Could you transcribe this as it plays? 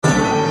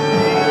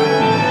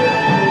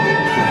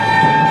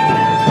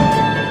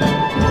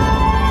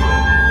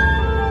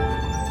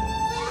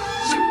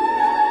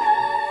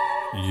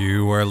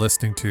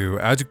listening to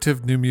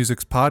Adjective New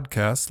Music's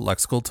podcast,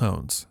 Lexical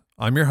Tones.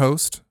 I'm your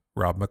host,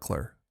 Rob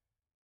McClure.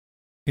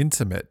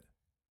 Intimate,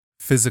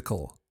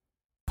 physical,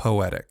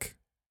 poetic.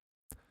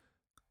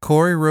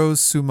 Corey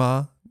Rose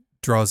Suma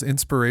draws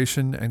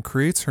inspiration and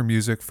creates her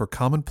music for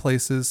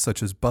commonplaces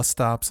such as bus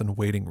stops and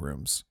waiting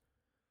rooms.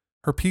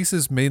 Her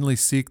pieces mainly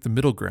seek the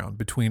middle ground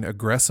between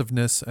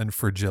aggressiveness and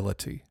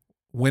fragility.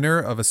 Winner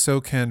of a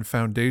SOCAN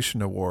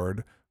Foundation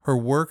Award, her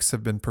works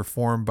have been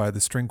performed by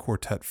the string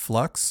quartet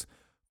Flux,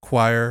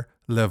 choir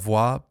Les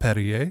Voix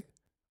Perrier,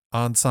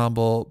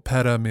 ensemble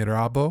Pera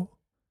Mirabeau,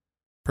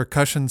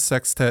 percussion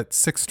sextet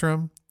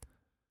Sixtrum,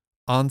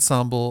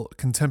 ensemble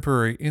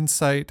Contemporary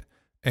Insight,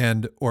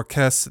 and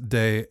Orchestre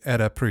des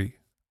Erapris.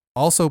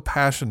 Also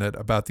passionate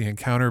about the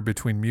encounter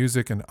between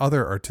music and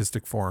other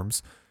artistic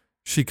forms,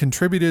 she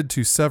contributed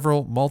to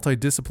several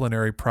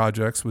multidisciplinary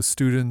projects with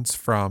students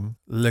from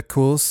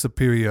l'École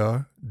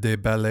supérieure des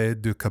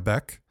ballets du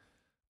Québec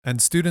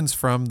and students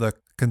from the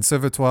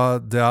Conservatoire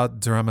d'Art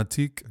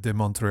Dramatique de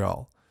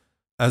Montréal,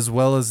 as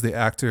well as the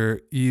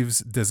actor Yves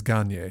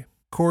Desgagne.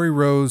 Corey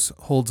Rose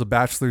holds a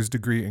bachelor's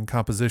degree in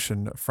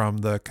composition from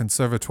the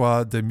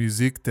Conservatoire de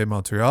Musique de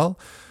Montréal,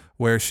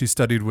 where she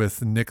studied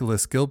with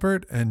Nicholas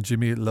Gilbert and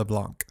Jimmy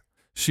LeBlanc.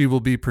 She will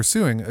be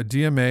pursuing a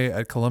DMA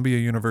at Columbia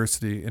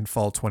University in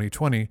fall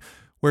 2020,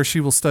 where she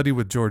will study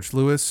with George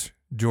Lewis,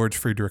 George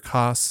Friedrich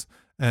Haas,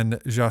 and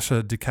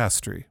Jascha de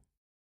Castries.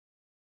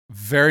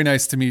 Very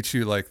nice to meet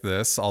you like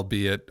this,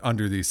 albeit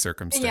under these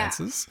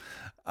circumstances.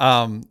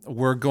 Yeah.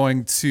 We're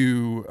going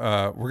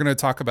to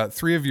talk about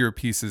three of your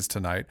pieces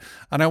tonight,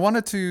 and I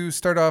wanted to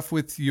start off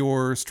with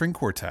your string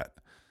quartet.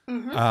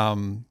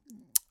 Mm-hmm.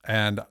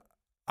 And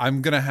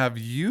I'm going to have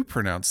you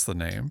pronounce the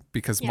name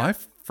because my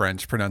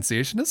French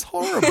pronunciation is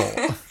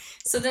horrible.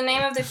 So the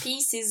name of the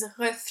piece is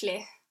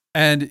Reflet.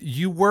 And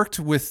you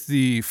worked with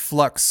the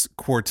Flux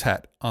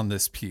Quartet on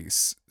this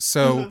piece.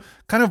 So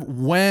kind of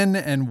when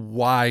and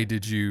why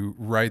did you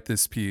write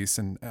this piece,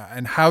 and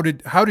how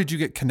did you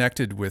get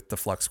connected with the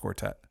Flux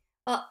Quartet?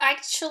 Well,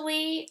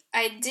 actually,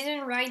 I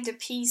didn't write the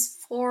piece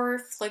for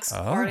Flux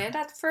Quartet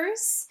at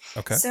first.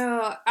 Okay.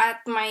 So at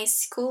my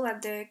school,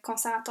 at the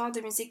Conservatoire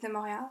de Musique de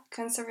Montréal,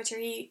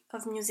 Conservatory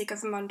of Music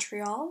of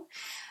Montreal,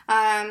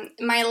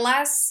 my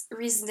last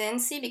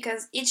residency,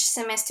 because each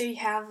semester you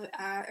have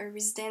a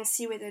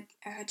residency with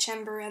a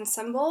chamber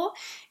ensemble,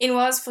 it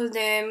was for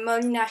the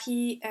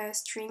Molinari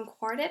String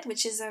Quartet,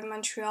 which is a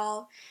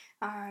Montreal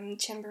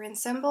chamber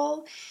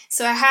ensemble.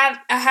 So I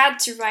had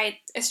to write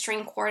a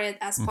string quartet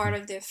as part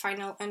of the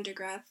final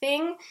undergrad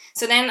thing.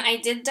 So then I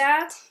did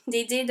that.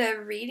 They did a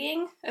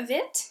reading of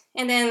it,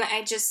 and then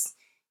I just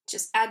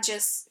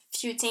adjust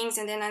few things,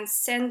 and then I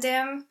send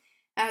them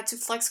to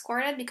Flux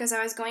Quartet because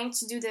I was going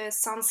to do the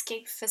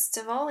Soundscape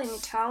Festival in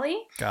Italy.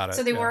 Got it.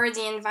 So they were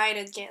the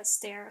invited guests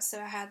there.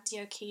 So I had the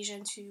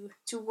occasion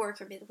to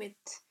work a bit with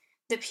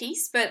the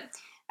piece, but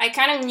I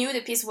kind of knew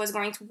the piece was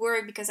going to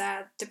work because I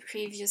had the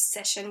previous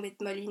session with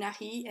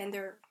Molinari, and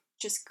they're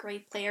just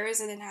great players,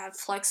 and then I had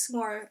Flux,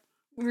 who are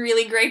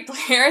really great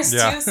players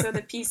too. So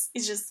the piece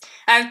is just,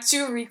 I have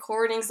two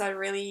recordings that are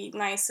really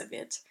nice of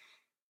it.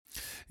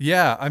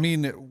 Yeah, I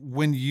mean,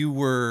 when you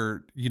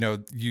were,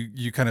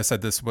 you kind of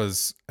said this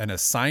was an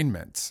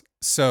assignment.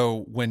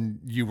 So when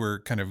you were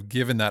kind of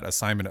given that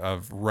assignment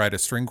of write a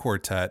string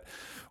quartet,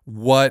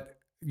 what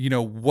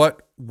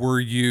were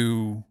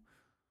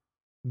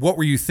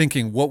you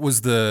thinking? What was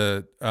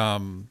the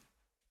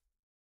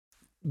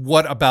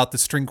what about the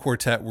string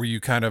quartet were you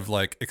kind of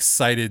like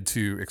excited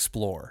to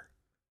explore?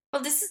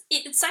 Well,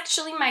 it's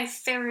actually my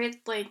favorite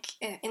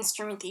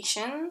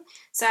instrumentation.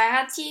 So I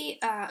had the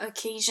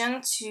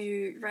occasion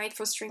to write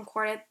for string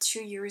quartet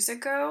 2 years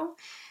ago,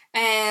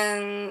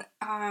 and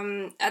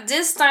at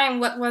this time,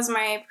 what was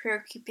my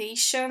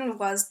preoccupation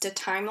was the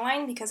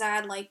timeline, because I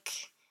had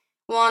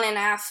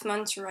 1.5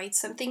 months to write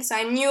something. So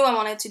I knew I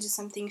wanted to do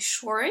something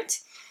short.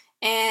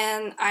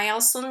 And I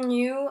also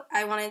knew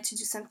I wanted to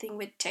do something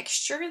with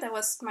texture. That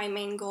was my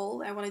main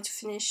goal. I wanted to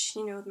finish,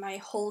 my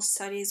whole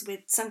studies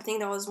with something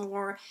that was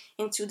more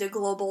into the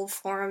global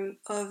form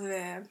of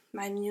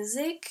my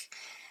music.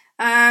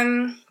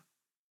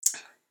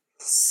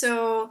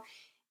 So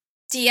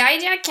the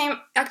idea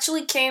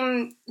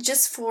came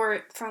just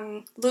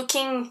from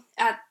looking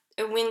at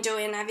a window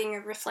and having a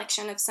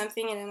reflection of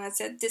something, and then I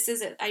said, "This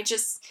is it.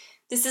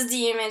 This is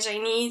the image I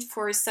need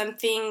for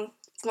something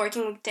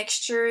working with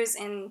textures,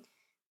 and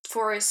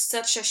for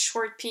such a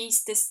short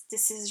piece, this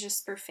is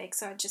just perfect."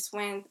 So I just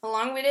went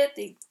along with it.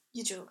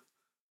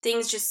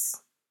 Things just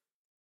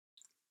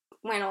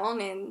went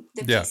on, and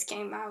the piece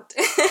came out.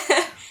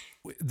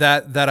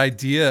 That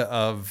idea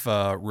of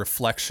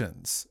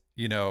reflections,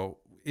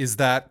 is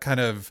that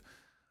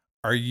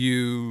are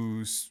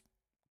you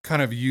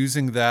kind of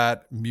using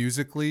that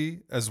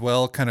musically as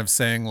well? Kind of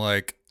saying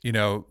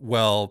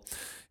well,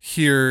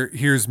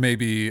 here's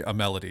maybe a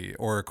melody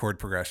or a chord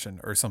progression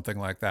or something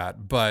like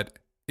that. But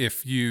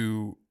if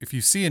you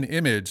see an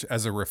image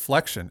as a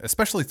reflection,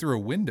 especially through a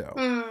window,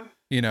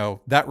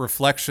 that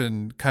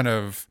reflection kind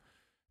of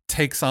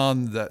takes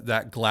on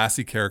that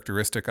glassy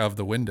characteristic of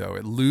the window.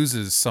 It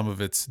loses some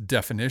of its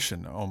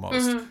definition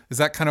almost. Mm-hmm. Is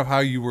that kind of how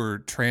you were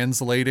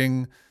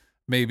translating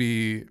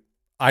maybe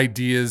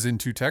ideas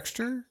into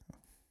texture?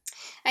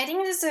 I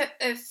think there's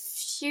a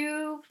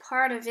few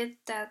part of it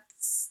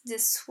that's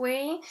this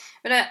way,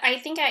 but I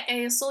think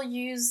I also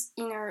use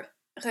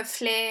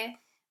reflet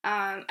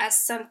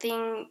as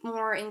something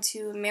more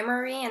into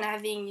memory and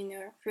having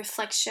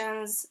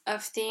reflections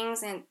of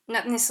things and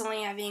not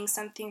necessarily having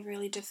something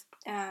really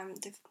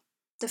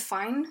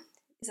defined.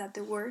 Is that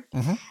the word?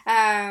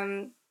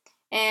 Mm-hmm.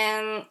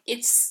 And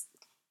it's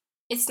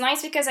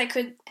nice because I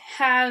could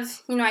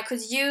have I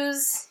could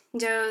use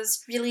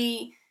those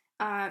really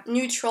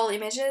neutral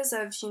images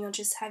of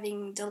just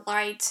having the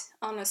light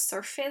on a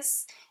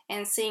surface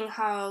and seeing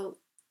how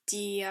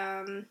the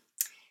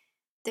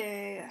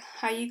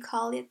how you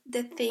call it,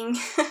 the thing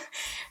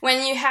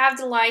when you have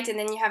the light and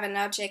then you have an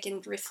object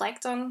and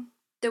reflect on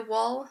the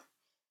wall.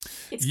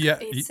 Is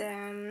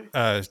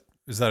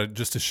that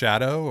just a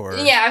shadow or?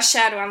 Yeah, a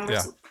shadow. I'm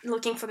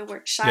looking for the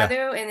word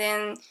shadow, and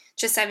then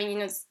just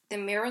having the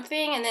mirror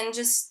thing, and then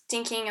just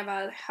thinking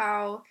about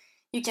how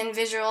you can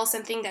visual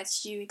something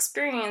that you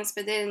experience,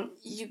 but then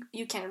you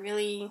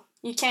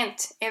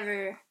can't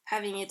ever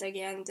having it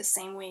again the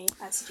same way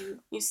as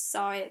you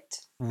saw it.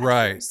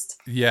 Right. First.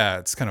 Yeah,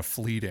 it's kind of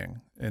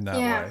fleeting in that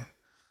way.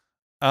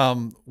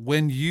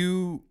 When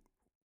you're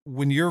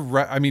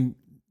I mean,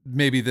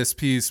 maybe this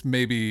piece,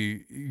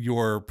 maybe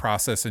your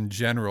process in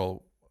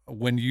general,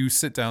 when you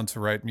sit down to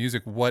write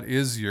music, what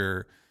is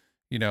your,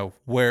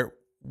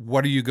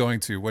 what are you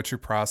going to? What's your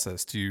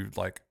process? Do you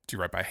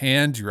write by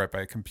hand? Do you write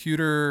by a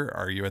computer?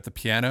 Are you at the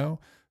piano?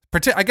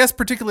 I guess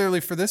particularly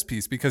for this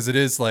piece, because it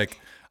is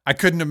I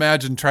couldn't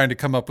imagine trying to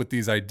come up with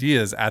these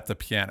ideas at the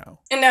piano.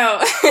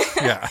 No.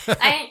 Yeah.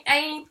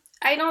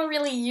 I don't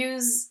really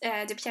use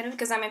the piano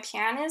because I'm a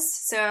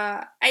pianist. So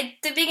at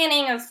the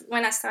beginning of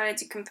when I started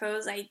to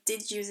compose, I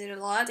did use it a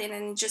lot, and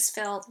then it just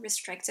felt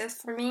restrictive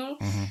for me.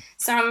 Mm-hmm.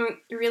 So I'm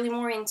really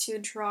more into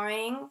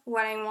drawing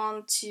what I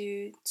want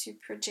to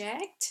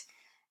project.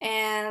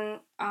 And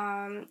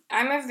I'm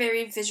a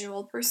very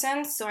visual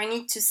person, so I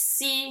need to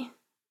see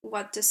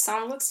what the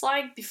sound looks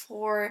like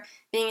before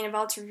being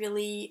able to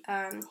really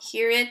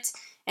hear it.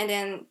 And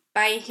then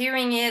by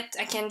hearing it,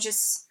 I can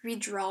just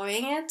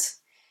redrawing it.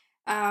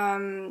 I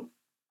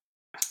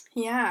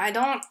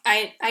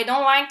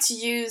don't like to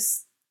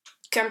use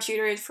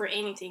computer for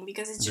anything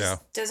because it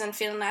just doesn't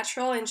feel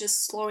natural and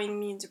just slowing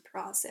me in the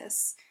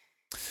process.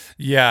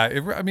 Yeah,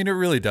 it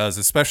really does,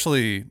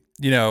 especially,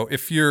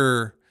 if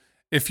you're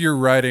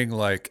writing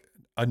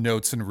a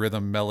notes and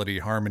rhythm melody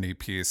harmony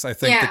piece. I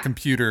think the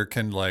computer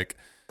can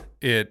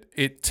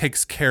it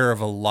takes care of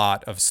a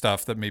lot of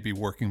stuff that maybe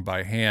working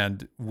by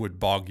hand would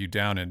bog you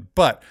down in.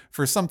 But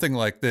for something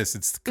like this,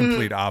 it's the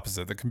complete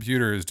opposite. The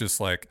computer is just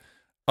a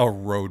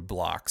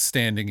roadblock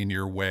standing in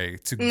your way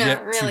to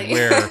get to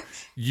where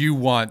you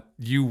want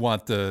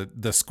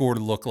the score to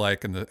look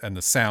like and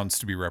the sounds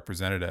to be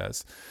represented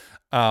as.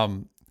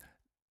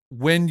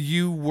 When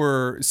you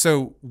were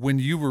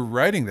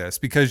writing this,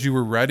 because you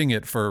were writing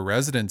it for a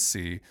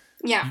residency,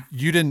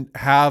 you didn't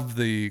have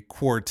the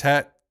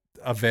quartet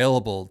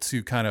available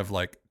to kind of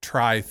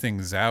try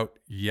things out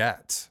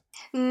yet.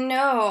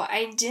 No,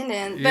 I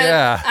didn't.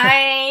 But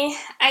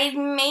I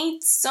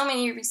made so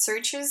many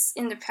researches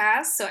in the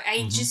past, so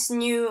I just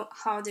knew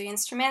how the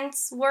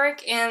instruments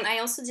work, and I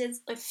also did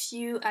I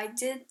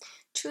did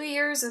 2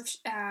 years of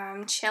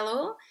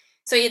cello,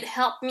 so it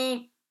helped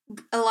me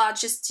a lot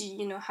just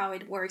to how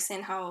it works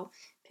and how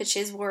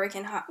pitches work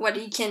and what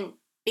you can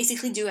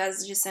basically do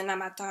as just an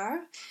amateur.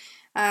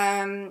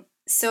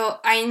 So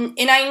I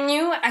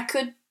knew I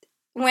could,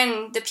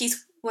 when the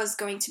piece was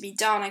going to be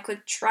done, I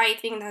could try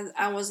things that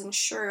I wasn't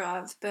sure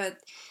of, but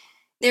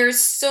there's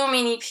so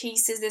many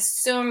pieces, there's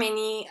so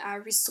many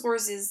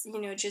resources,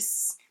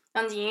 just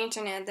on the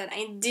internet, that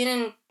I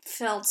didn't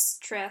feel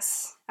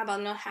stress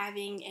about not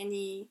having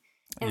any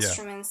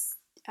instruments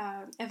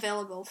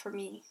available for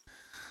me.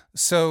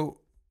 So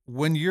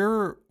when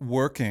you're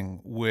working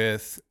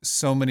with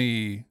so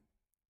many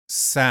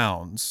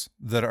sounds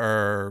that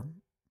are,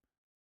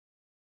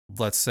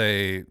 let's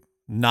say,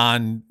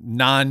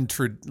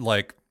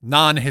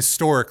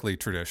 non-historically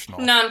traditional.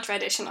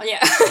 Non-traditional,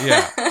 yeah.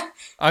 Yeah.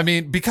 I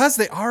mean, because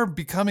they are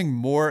becoming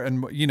more and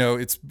more,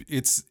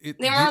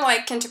 they're more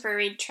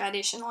contemporary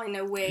traditional in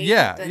a way.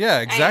 Yeah,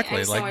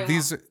 exactly.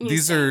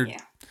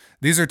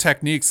 These are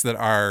techniques that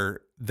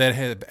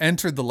have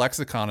entered the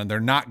lexicon and they're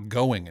not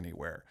going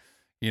anywhere,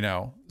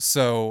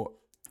 So,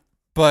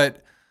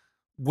 but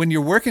when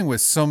you're working with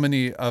so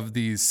many of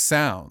these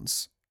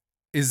sounds,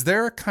 is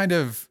there a kind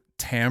of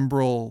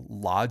timbral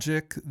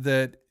logic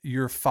that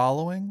you're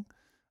following?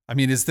 I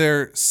mean, is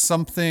there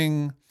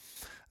something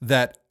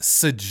that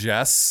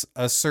suggests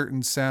a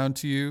certain sound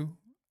to you?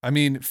 I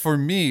mean, for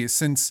me,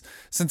 since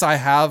I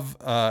have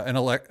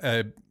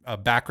a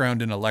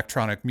background in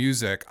electronic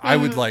music, I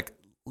would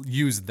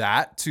use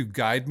that to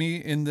guide me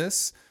in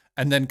this,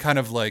 and then kind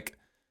of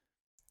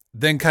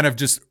then kind of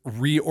just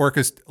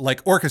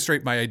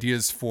orchestrate my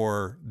ideas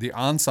for the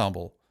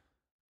ensemble.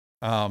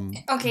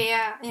 Okay,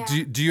 yeah.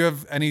 Do you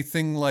have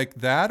anything like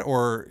that,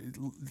 or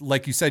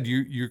like you said,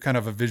 you're kind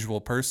of a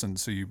visual person,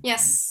 so you?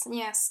 Yes.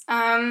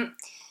 I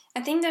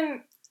think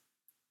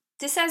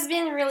this has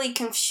been really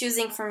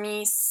confusing for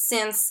me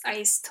since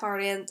I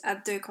started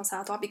at the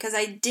conservatoire, because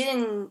I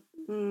didn't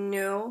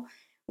know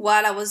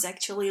what I was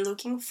actually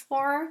looking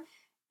for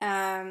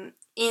in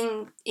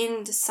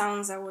the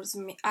sounds I was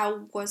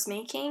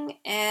making,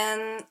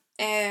 and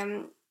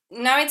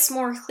now it's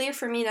more clear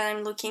for me that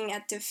I'm looking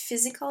at the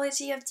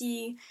physicality of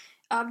the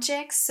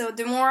objects. So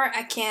the more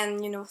I can,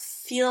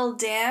 feel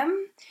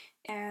them,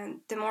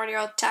 and the more they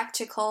are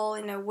tactical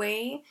in a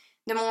way,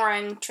 the more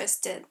I'm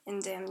interested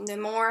in them. The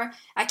more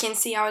I can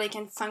see how they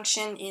can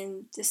function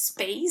in the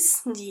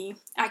space, the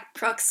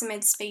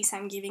approximate space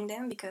I'm giving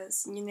them,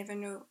 because you never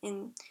know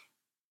in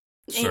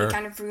any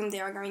kind of room they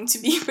are going to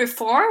be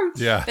performed.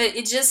 Yeah. But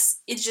it's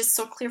just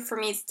so clear for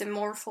me. It's the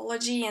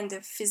morphology and the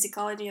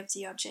physicality of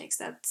the objects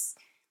that's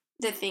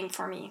the thing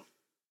for me.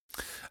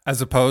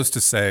 As opposed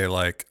to say,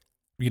 like,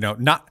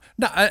 not,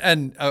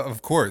 and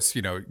of course,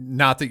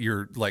 not that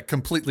you're like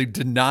completely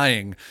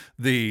denying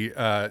the,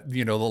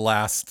 the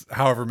last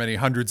however many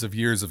hundreds of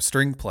years of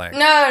string playing.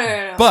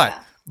 No.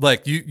 But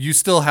like you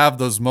still have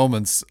those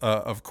moments,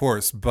 of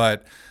course.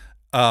 But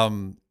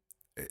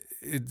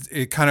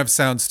it kind of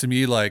sounds to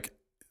me like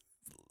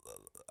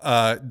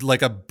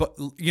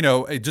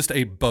just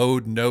a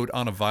bowed note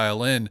on a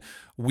violin.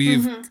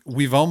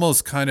 We've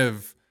almost kind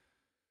of,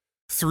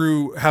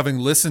 through having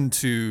listened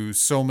to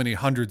so many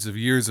hundreds of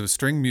years of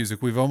string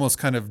music, we've almost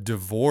kind of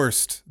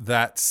divorced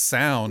that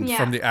sound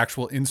from the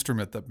actual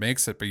instrument that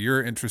makes it. But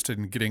you're interested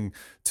in getting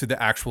to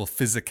the actual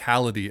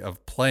physicality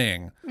of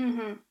playing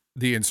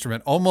the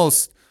instrument.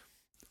 Almost,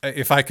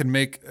 if I can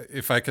make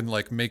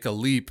a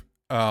leap,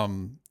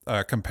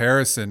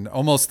 comparison,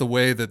 almost the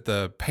way that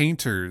the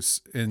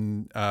painters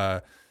in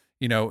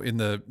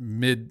the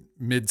mid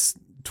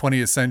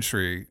 20th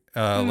century,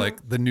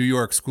 like the New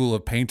York School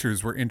of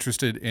Painters, were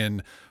interested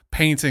in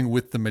painting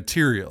with the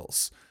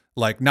materials,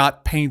 like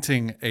not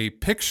painting a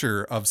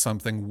picture of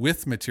something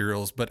with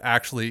materials, but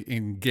actually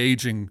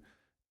engaging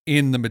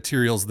in the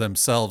materials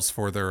themselves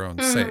for their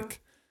own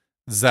sake.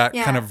 Does that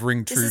kind of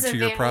ring true to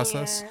your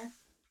process?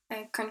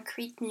 A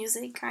concrete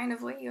music kind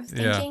of way of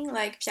thinking,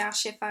 like Pierre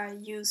Schaeffer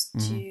used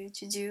to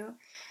do.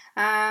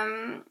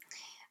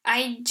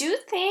 I do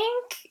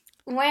think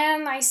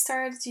when I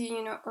started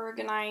to,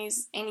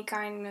 organize any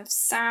kind of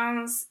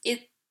sounds,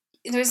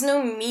 there's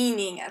no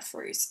meaning at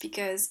first,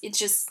 because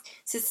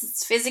since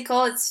it's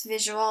physical, it's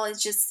visual,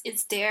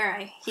 it's there.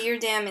 I hear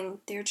them and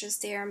they're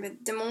just there.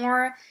 But the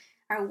more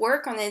I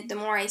work on it, the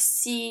more I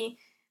see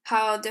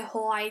how the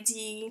whole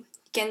idea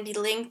can be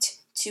linked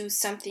to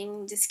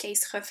something, in this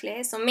case,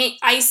 reflet. So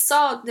I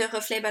saw the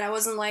reflet, but I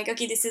wasn't like,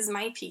 okay, this is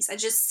my piece.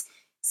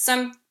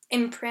 Some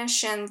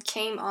impression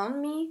came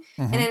on me,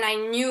 and then I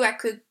knew I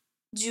could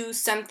do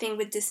something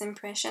with this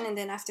impression, and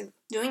then after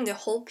doing the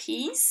whole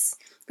piece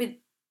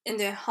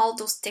all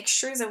those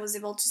textures, I was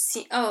able to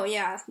see, oh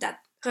yeah, that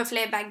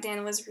reflet back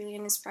then was really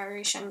an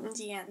inspiration in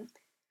the end.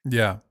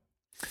 Yeah.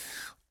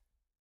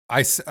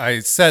 I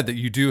said that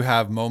you do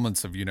have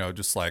moments of,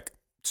 just like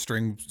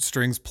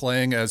strings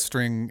playing as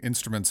string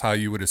instruments, how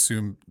you would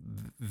assume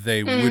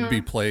they would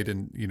be played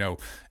in,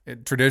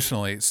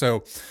 traditionally.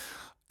 So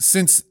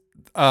since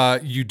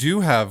you do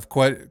have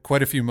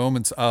quite a few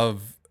moments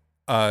of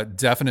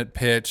definite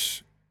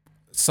pitch,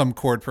 some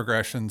chord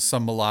progressions,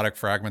 some melodic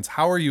fragments,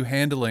 how are you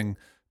handling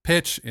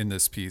pitch in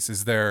this piece?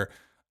 Is there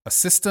a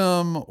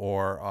system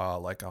or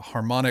like a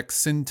harmonic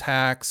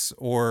syntax,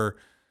 or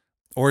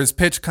is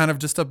pitch kind of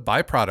just a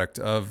byproduct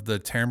of the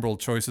timbral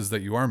choices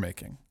that you are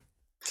making?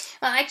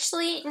 Well,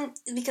 actually,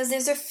 because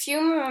there's a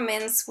few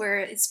moments where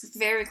it's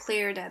very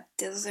clear that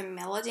there's a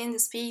melody in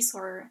this piece,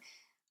 or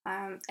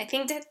I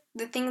think that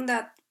the thing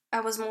that I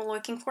was more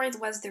looking for, it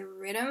was the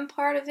rhythm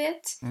part of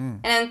it.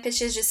 And then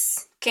pitches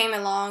just came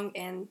along,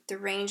 and the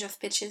range of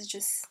pitches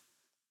just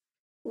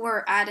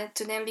were added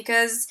to them,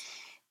 because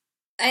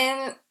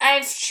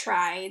I've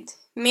tried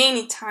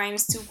many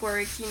times to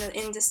work,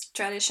 in this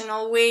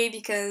traditional way,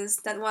 because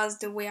that was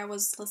the way I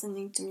was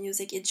listening to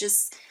music.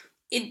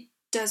 It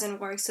doesn't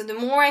work. So the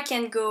more I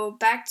can go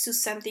back to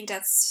something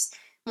that's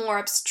more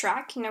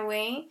abstract in a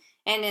way,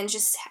 and then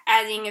just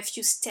adding a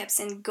few steps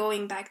and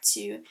going back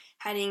to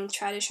adding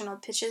traditional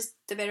pitches,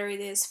 the better it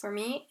is for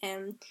me.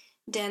 And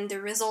then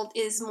the result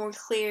is more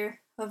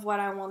clear of what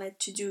I wanted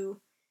to do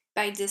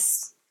by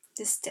these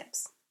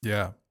steps.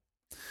 Yeah.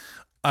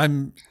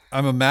 I'm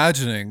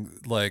imagining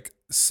like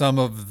some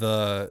of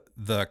the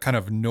kind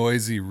of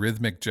noisy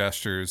rhythmic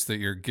gestures that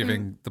you're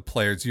giving the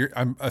players.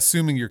 I'm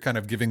assuming you're kind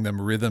of giving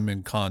them rhythm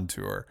and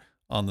contour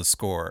on the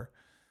score.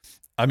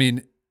 I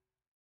mean,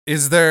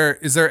 is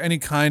there any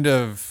kind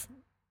of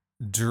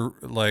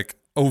like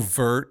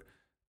overt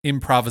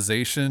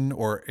improvisation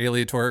or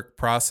aleatoric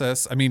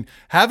process? I mean,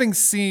 having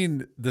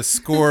seen the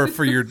score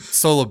for your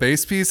solo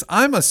bass piece,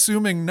 I'm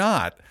assuming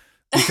not,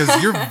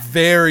 because you're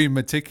very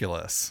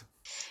meticulous.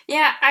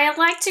 Yeah, I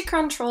like to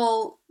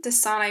control the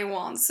sound I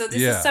want. So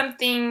this is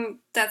something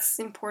that's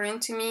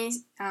important to me.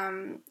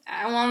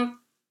 I want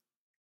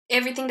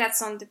everything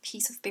that's on the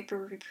piece of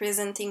paper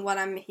representing what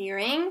I'm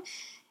hearing.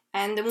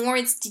 And the more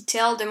it's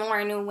detailed, the more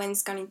I know when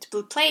it's going to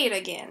be played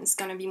again. It's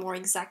going to be more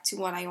exact to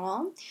what I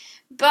want.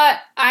 But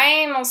I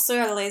am also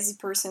a lazy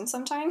person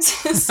sometimes.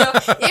 So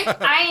if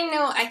I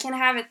know I can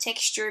have a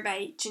texture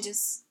by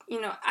just,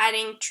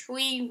 adding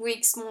 3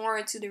 weeks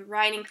more to the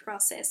writing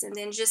process and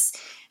then just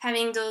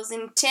having those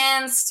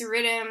intense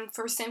rhythm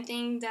for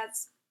something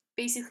that's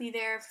basically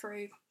there for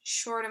a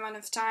short amount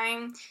of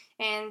time,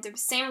 and the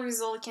same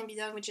result can be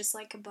done with just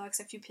like a box,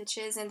 a few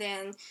pitches, and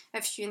then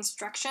a few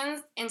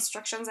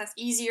instructions that's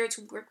easier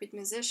to work with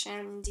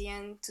musicians in the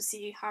end to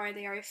see how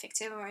they are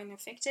effective or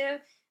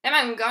ineffective, then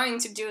I'm going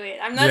to do it.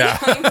 I'm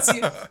not going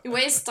to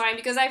waste time,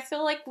 because I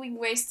feel like we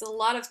waste a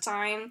lot of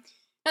time,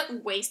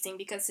 not wasting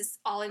because it's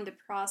all in the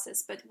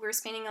process, but we're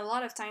spending a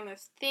lot of time of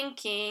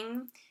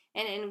thinking,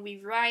 and then we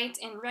write,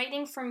 and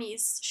writing for me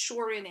is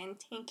shorter than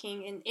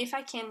thinking. And if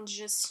I can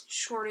just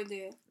shorter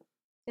the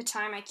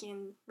time I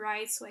can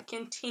write so I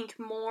can think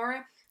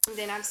more and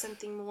then have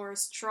something more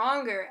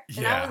stronger,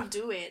 and I will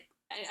do it.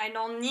 I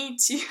don't need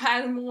to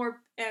add more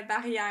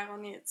barrière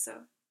on it. So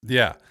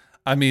yeah,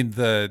 I mean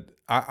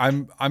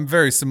I'm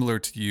very similar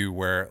to you,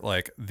 where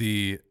like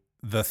the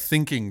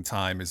thinking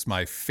time is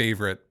my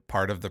favorite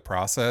part of the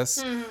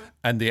process,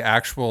 and the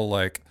actual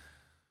like,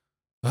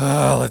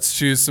 let's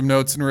choose some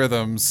notes and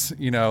rhythms.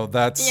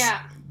 That's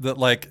that.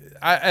 Like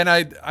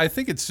I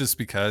think it's just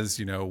because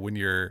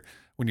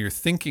when you're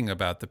thinking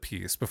about the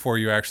piece before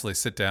you actually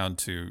sit down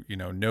to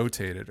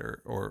notate it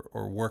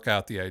or work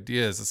out the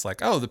ideas, it's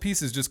like, oh, the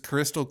piece is just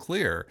crystal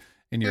clear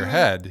in your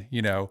head.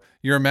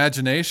 Your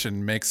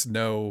imagination makes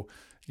no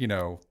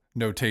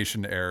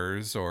notation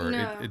errors, or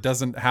it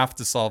doesn't have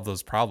to solve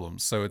those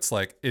problems. So it's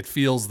like it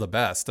feels the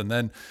best. And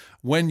then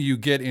when you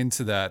get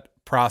into that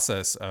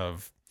process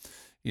of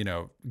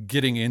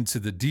getting into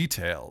the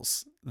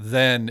details,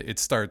 then it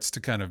starts to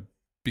kind of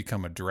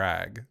become a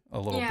drag a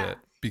little bit,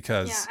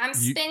 because I'm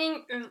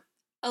spending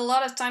a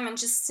lot of time on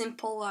just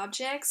simple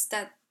objects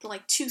that,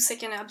 like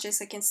 2-second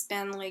objects, I can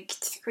spend like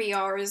 3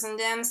 hours on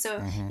them.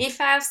 So if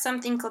I have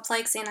something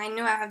complex and I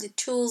know I have the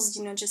tools,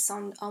 just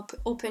on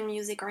Open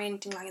Music or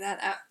anything like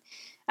that,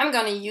 I'm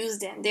gonna use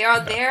them. They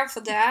are there for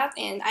that.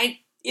 And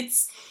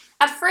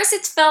at first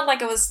it felt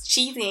like I was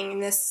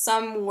cheating in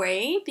some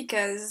way,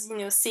 because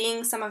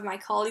seeing some of my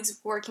colleagues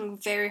working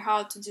very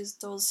hard to do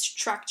those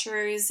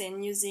structures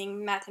and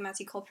using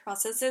mathematical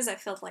processes, I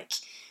felt like,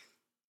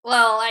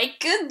 well, I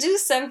could do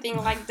something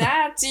like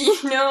that,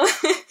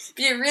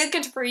 be a real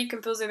contemporary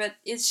composer, but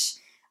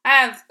I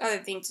have other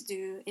things to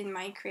do in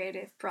my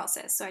creative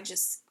process, so I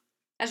just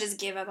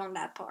gave up on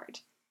that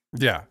part.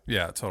 Yeah,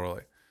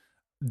 totally.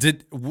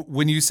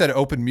 When you said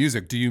Open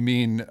Music, do you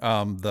mean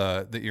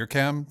the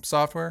Earcam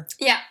software?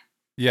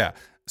 Yeah.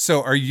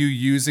 So are you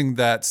using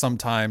that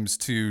sometimes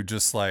to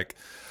just like,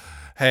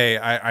 hey,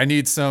 I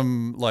need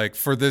some, like,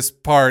 for this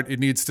part, it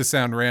needs to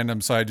sound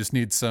random, so I just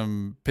need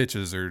some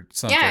pitches or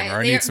something, or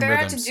I need some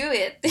rhythms. To do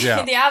it.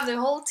 Yeah. They have the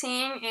whole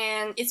thing,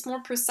 and it's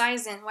more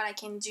precise than what I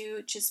can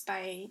do just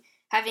by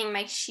having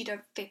my sheet of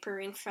paper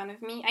in front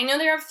of me. I know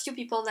there are a few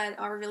people that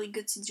are really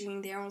good to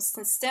doing their own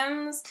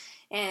systems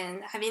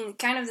and having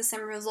kind of the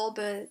same result,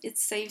 but it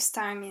saves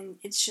time, and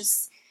it's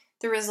just,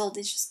 the result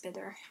is just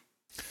better.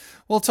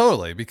 Well,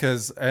 totally,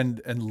 because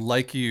and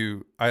like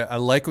I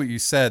like what you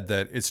said,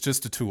 that it's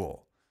just a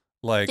tool.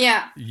 Like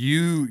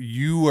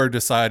you are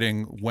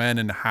deciding when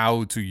and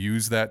how to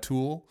use that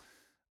tool.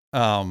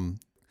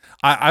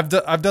 I've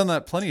done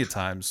that plenty of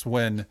times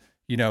when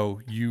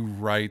you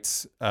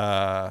write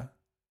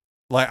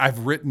like I've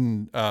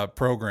written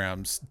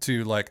programs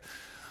to like,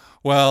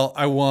 well,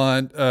 I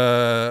want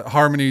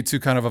harmony to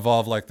kind of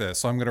evolve like this,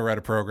 so I'm going to write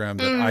a program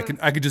that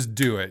I could just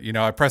do it.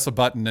 I press a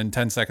button and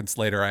 10 seconds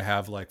later I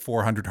have like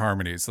 400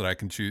 harmonies that I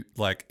can choose,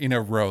 like in a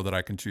row that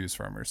I can choose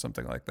from, or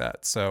something like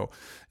that. So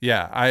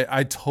yeah,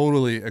 I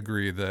totally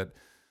agree that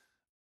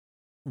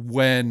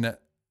when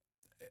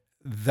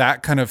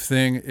that kind of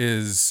thing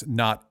is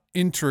not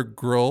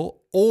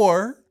integral,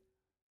 or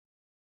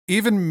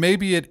even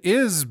maybe it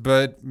is,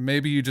 but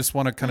maybe you just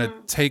want to kind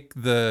of take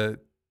the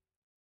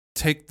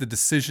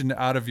decision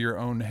out of your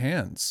own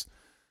hands.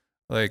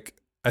 Like,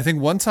 I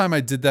think one time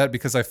I did that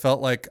because I felt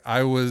like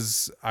I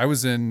was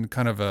in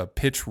kind of a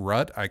pitch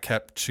rut. I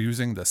kept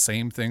choosing the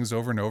same things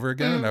over and over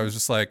again. And I was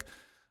just like,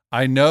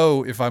 I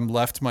know if I'm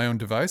left to my own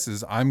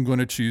devices, I'm going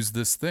to choose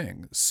this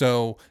thing.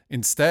 So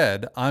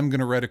instead, I'm going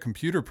to write a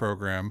computer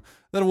program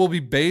that will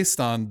be based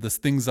on the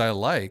things I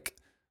like,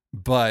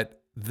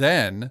 but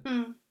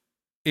then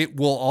it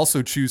will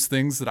also choose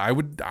things that I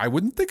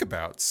wouldn't think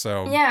about.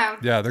 So yeah,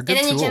 they're good tools. And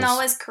then you can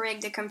always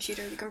correct the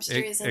computer. The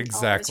computer isn't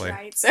exactly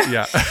always right. So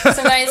yeah.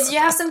 Sometimes you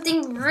have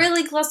something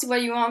really close to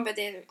what you want, but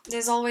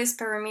there's always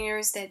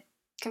parameters that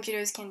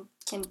computers can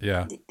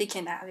they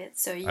can have it.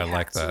 So you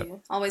have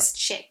to always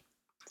check.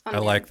 I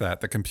like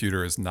that. The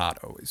computer is not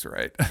always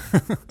right.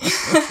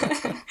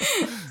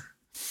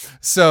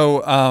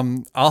 So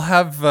I'll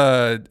have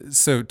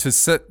so to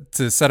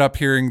set up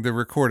hearing the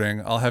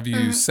recording, I'll have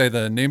you say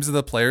the names of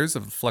the players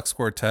of the Flex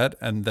Quartet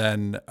and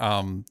then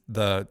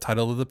the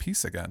title of the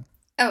piece again.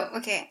 Oh,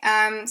 okay.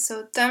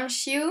 So Tom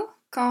Hsu,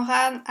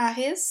 Conrad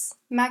Harris,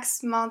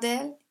 Max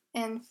Mandel,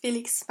 and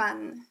Felix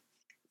Pan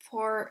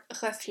for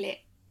Reflet.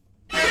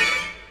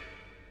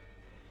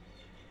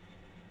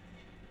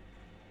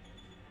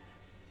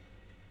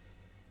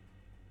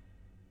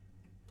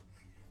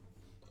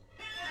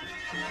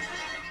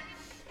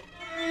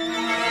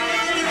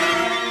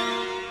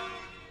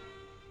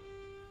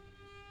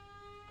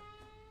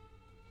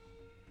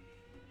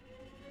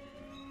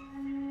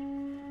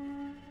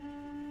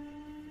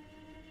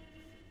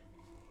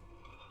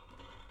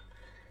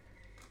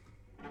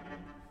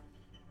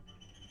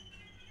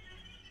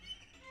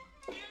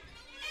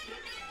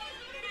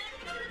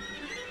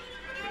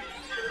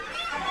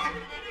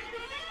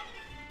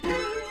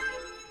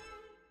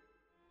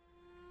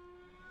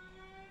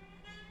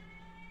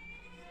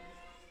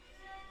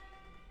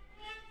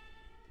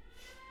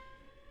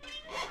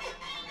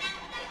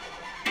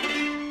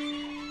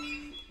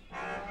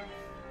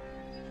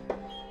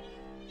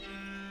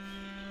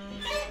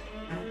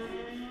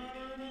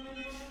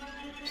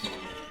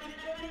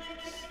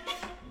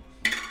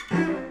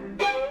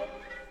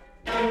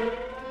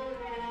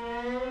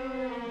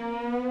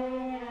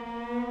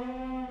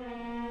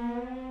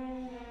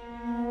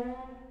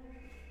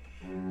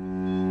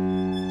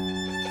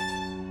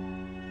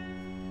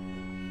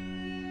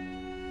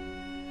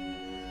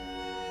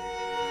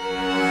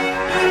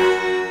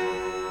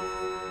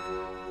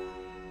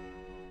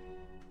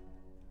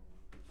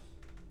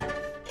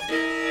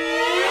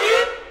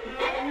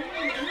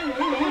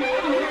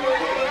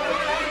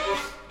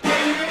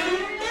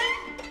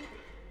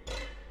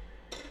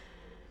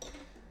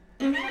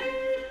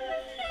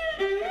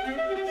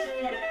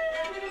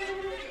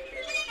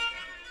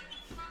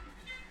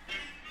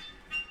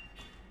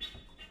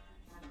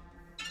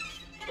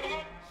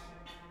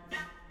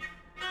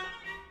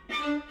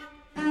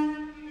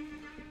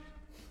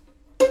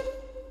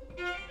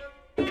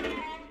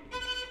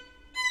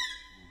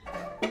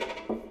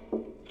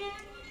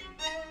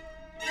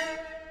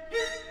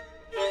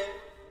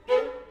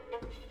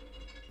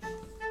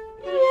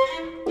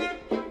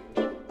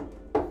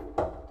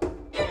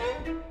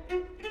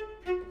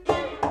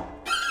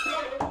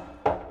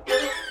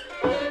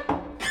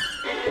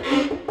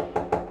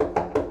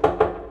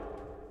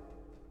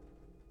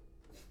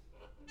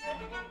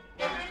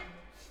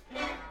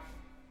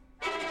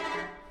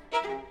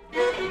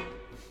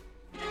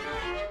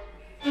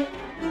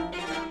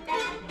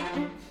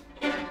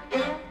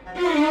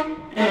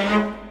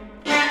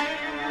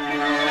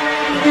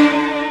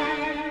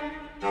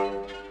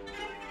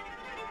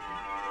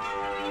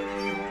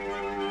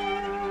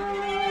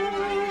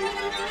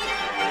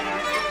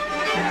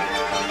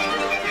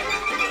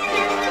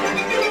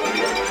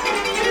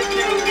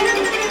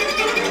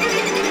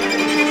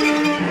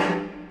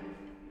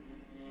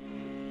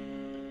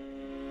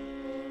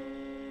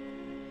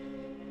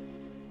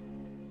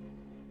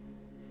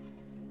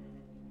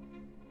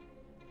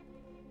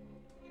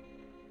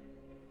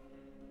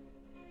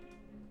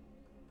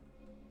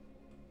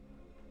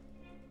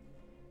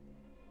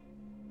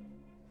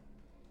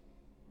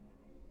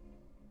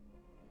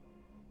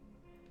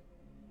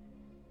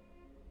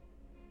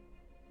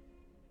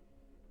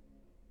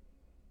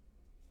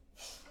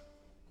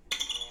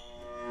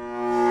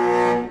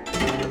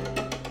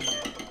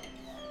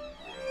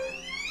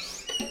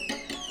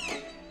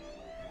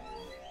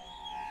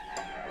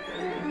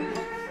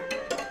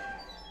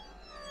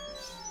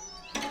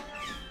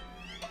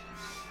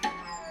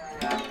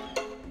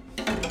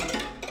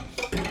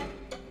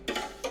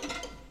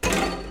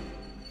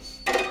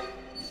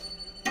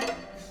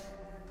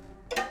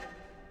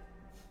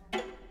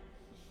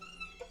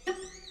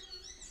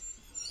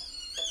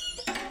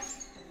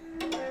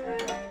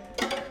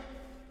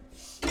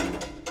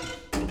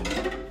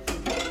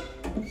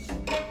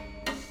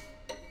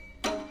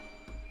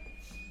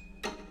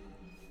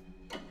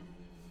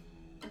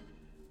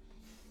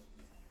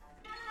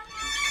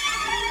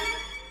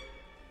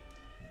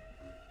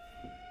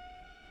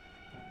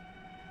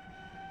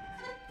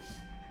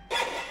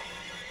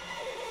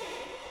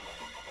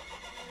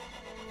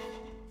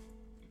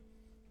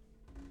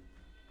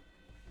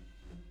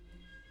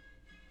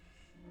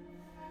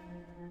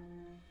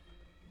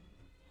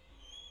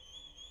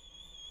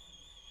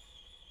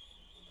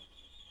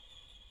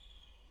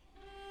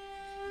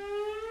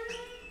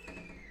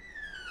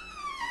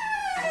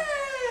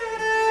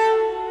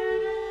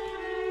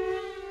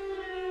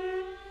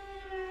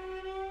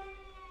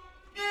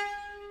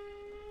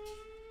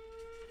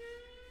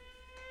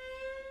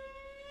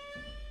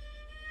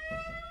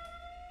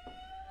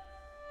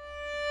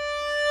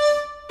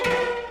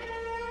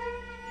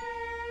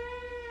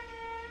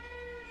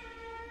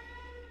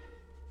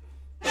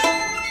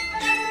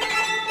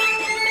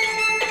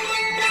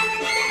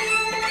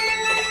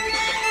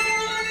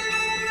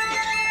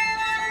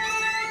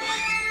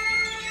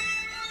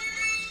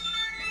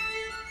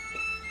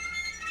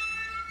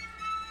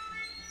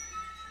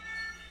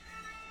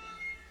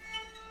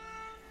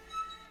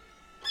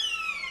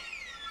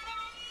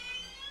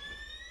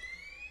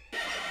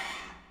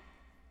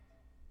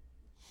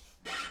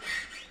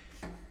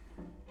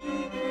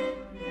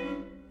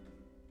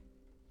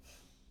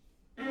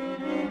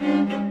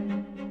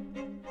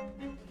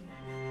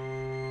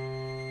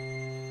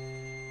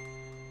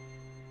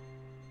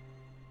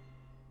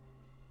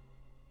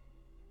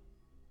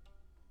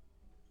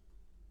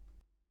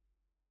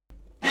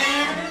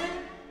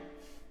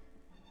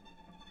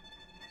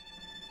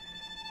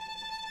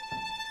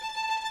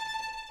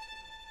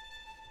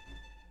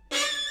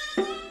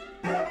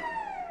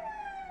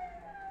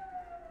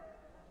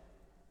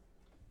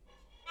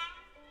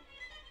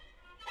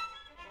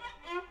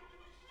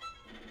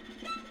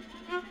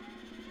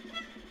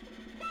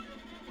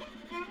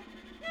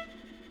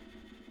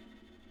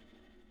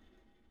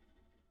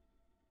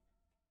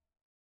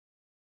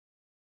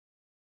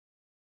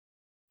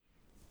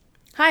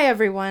 Hi,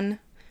 everyone.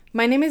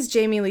 My name is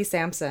Jamie Lee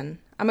Sampson.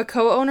 I'm a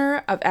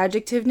co-owner of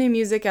Adjective New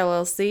Music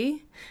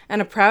LLC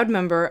and a proud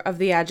member of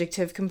the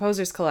Adjective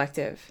Composers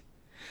Collective.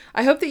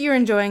 I hope that you're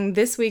enjoying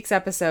this week's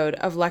episode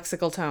of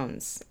Lexical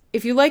Tones.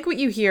 If you like what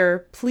you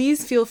hear,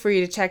 please feel free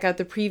to check out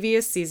the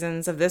previous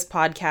seasons of this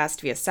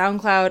podcast via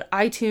SoundCloud,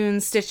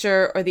 iTunes,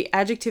 Stitcher, or the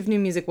Adjective New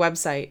Music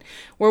website,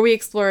 where we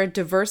explore a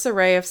diverse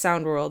array of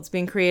sound worlds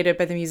being created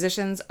by the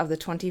musicians of the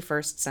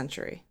 21st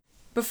century.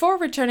 Before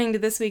returning to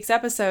this week's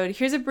episode,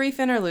 here's a brief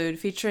interlude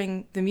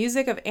featuring the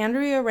music of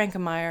Andrea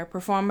Rankemeyer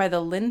performed by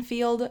the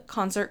Linfield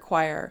Concert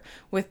Choir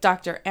with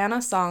Dr.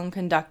 Anna Song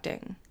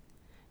conducting.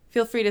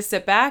 Feel free to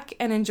sit back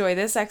and enjoy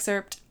this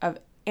excerpt of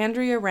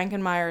Andrea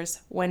Rankemeyer's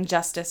When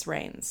Justice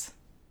Reigns.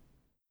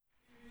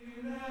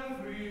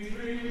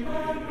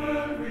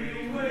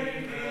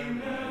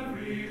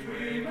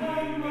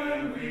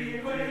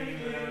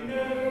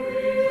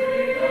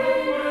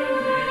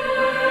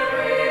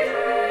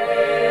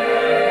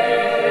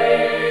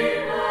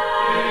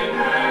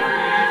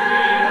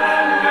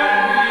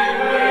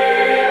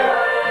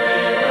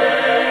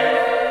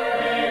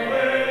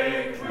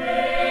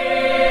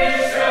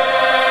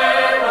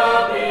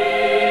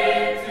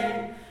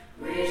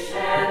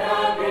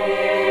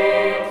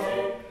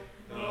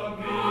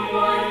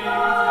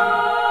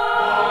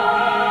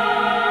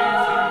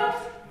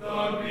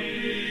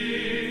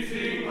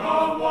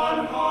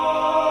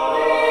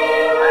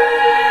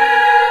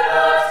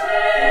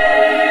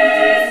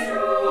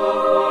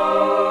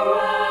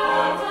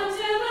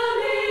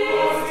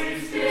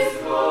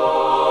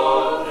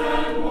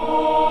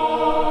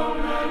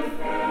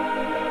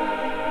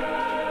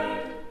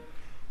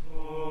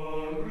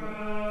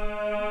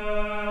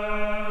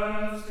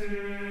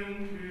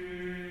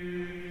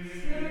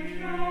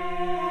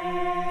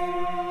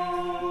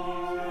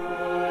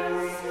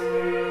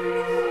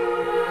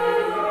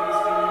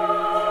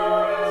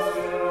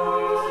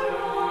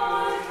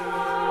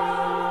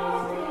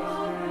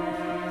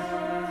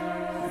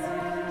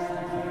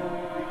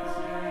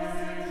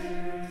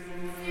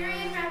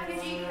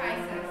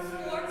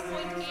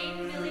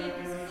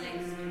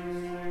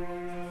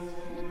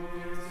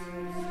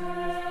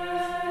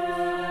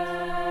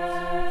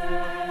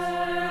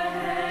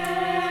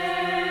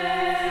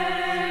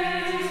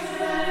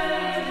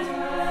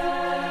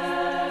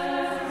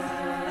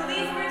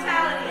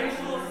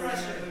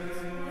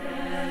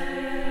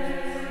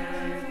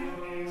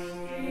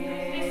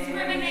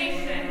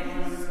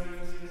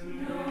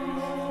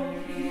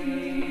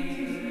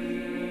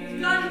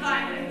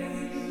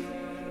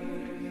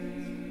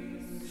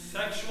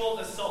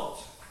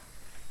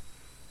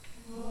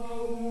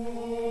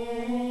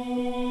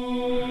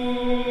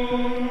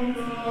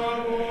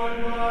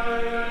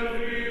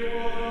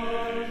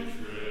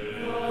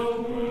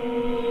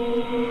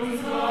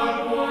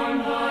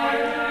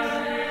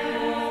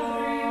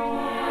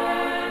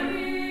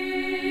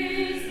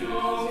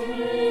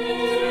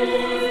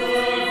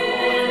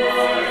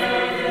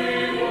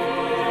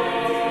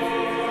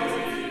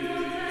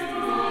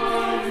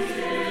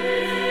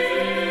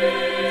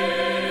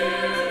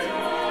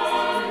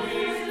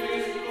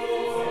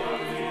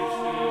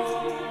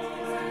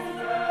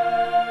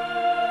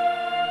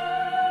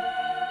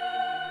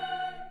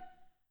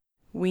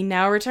 We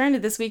now return to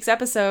this week's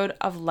episode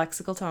of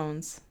Lexical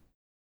Tones.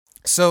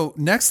 So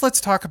next,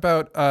 let's talk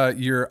about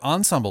your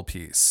ensemble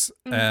piece,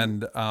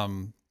 and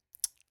gonna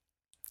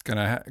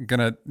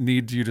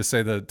need you to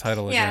say the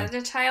title again. Yeah,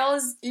 the title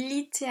is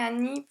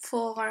Litanie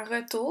pour un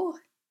retour.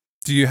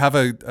 Do you have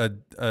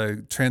a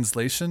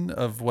translation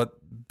of what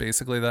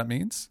basically that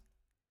means?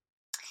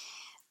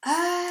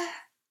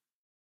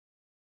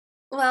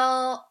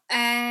 Well,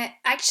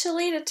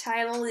 actually, the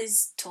title is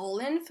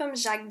stolen from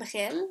Jacques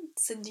Brel.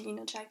 So, do you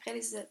know Jacques Brel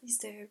is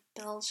the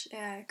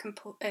Belgian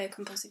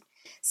composer,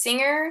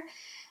 singer.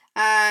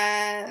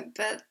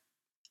 But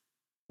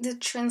the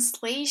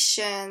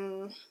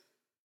translation.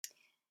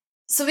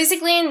 So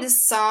basically, in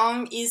this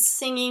song, he's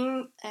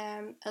singing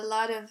a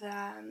lot of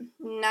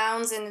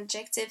nouns and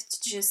adjectives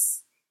to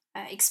just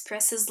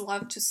express his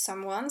love to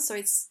someone. So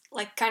it's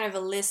like kind of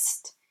a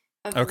list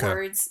of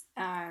words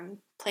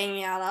playing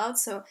it out loud.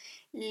 So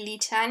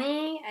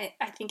litany,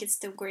 I think it's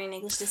the word in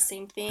English, the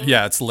same thing.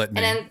 Yeah, it's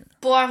litany. And then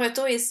pour un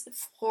retour is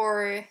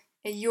for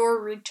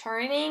you're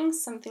returning,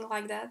 something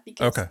like that.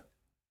 Because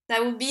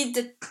that would be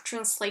the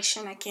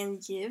translation I can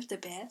give the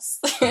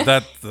best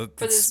for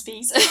this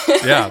piece.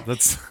 Yeah,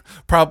 that's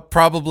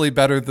probably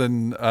better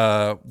than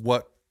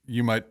what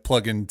you might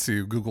plug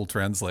into Google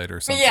Translate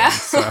or something. Yeah.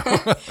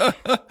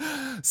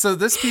 So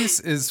this piece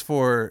is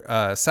for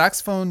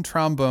saxophone,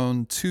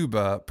 trombone,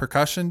 tuba,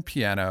 percussion,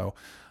 piano,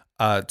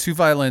 2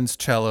 violins,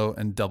 cello,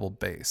 and double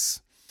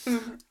bass.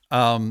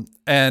 Mm-hmm.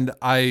 And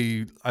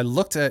I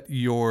looked at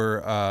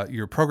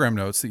your program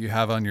notes that you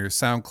have on your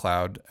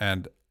SoundCloud,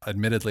 and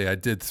admittedly, I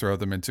did throw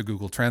them into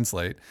Google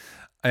Translate.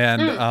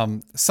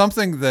 And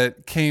something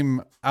that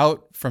came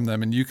out from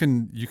them, and you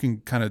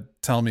can kind of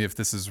tell me if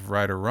this is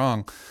right or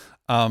wrong.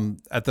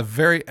 At the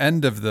very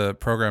end of the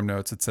program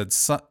notes, it said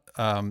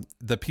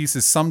the piece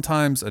is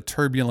sometimes a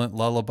turbulent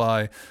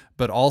lullaby,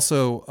 but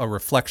also a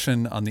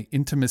reflection on the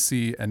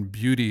intimacy and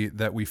beauty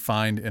that we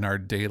find in our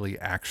daily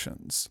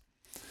actions.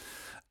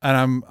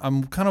 And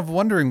I'm kind of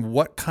wondering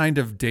what kind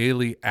of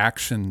daily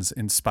actions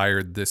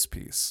inspired this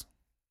piece.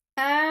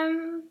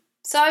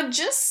 So I'll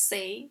just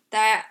say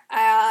that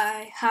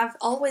I have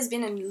always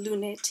been a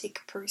lunatic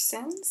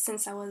person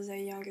since I was a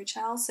younger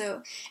child.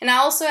 And I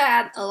also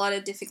had a lot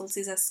of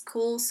difficulties at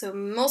school. So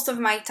most of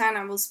my time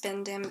I will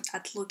spend them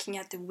at looking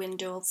at the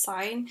window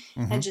outside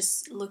and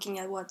just looking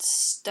at what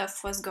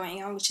stuff was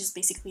going on, which is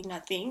basically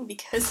nothing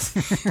because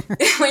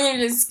when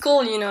you're in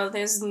school,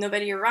 there's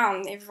nobody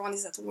around. Everyone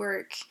is at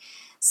work.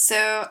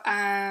 So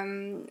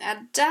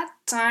at that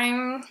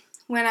time,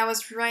 when I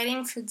was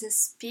writing for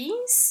this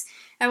piece,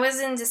 I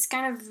was in this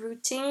kind of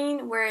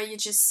routine where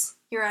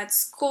you're at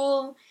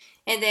school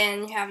and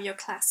then you have your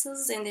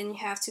classes and then you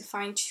have to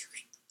find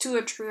 2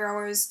 or 3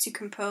 hours to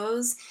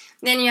compose.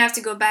 Then you have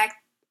to go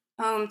back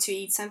home to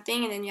eat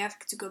something and then you have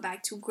to go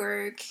back to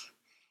work.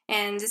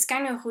 And this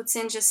kind of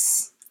routine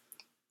just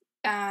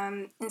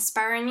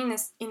inspired me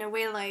in a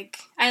way like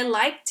I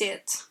liked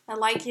it. I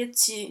like it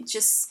to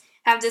just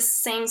have the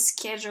same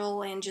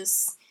schedule and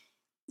just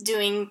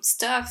doing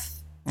stuff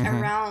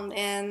around.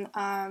 And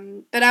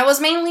but I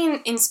was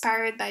mainly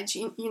inspired by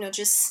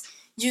just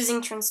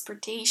using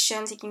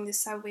transportation, taking the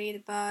subway, the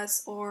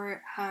bus,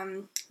 or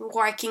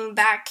walking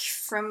back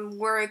from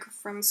work,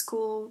 from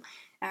school,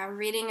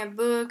 reading a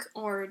book,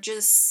 or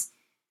just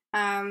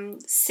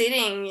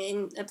sitting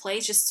in a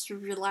place just to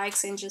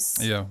relax and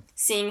just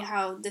seeing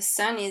how the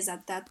sun is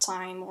at that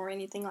time or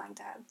anything like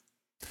that.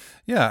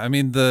 Yeah, I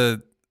mean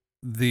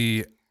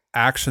the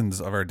actions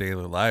of our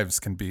daily lives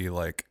can be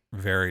like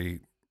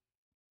very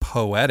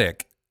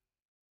poetic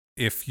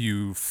if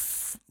you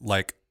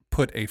like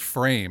put a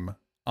frame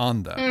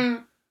on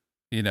them.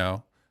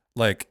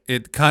 Like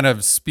it kind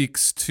of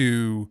speaks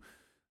to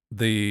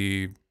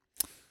the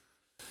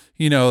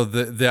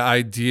the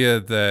idea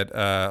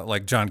that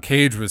like John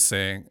Cage was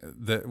saying,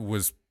 that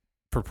was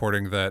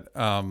purporting that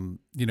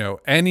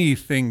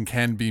anything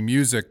can be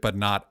music, but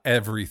not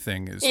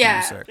everything is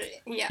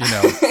music.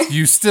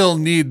 You still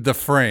need the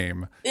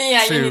frame.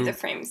 You need the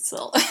frame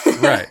still.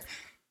 Right.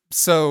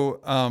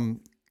 So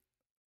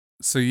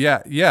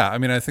yeah. I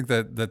mean, I think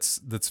that's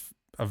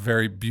a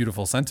very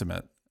beautiful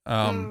sentiment.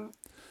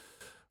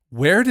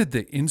 Where did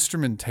the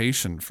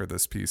instrumentation for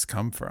this piece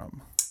come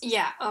from?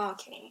 Yeah.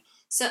 Okay.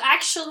 So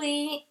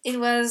actually, it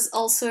was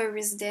also a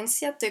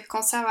residency at the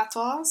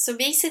Conservatoire. So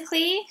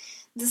basically,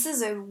 this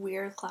is a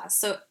weird class.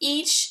 So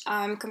each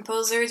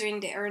composer during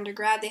their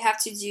undergrad, they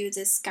have to do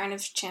this kind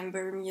of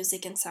chamber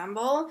music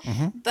ensemble.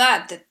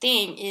 But the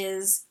thing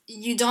is,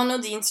 you don't know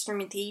the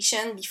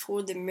instrumentation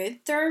before the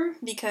midterm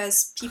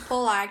because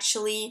people are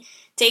actually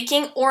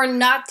taking or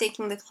not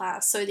taking the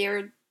class. So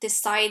they're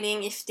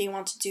deciding if they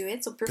want to do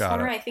it. So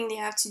performer, I think they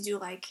have to do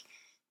like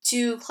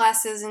 2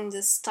 classes in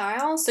this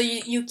style. So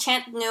you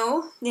can't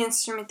know the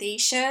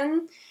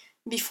instrumentation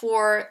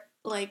before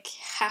like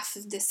half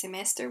of the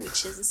semester,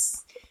 which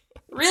is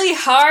really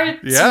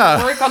hard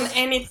to work on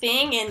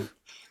anything. And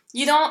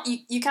you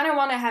kind of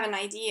want to have an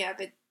idea,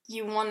 but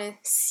you want to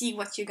see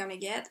what you're gonna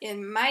get.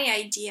 And my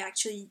idea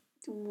actually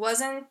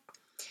wasn't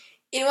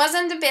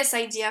the best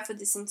idea for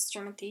this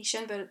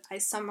instrumentation, but I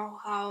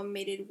somehow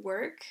made it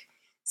work.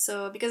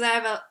 So because I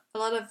have a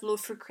lot of low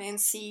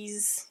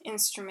frequencies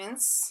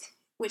instruments,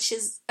 which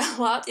is a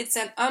lot, it's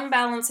an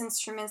unbalanced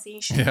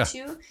instrumentation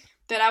too.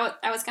 But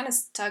I was kind of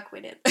stuck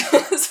with it.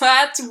 So I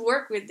had to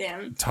work with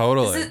them.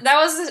 Totally. That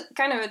was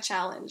kind of a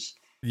challenge.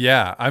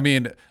 Yeah. I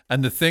mean,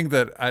 and the thing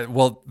that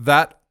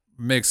that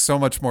makes so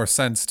much more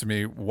sense to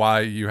me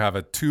why you have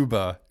a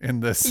tuba in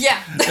this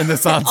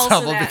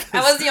ensemble. Because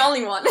I was the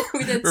only one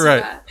with a tuba.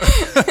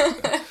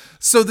 Right.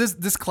 So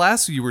this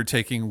class you were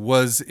taking,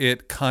 was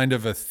it kind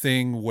of a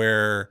thing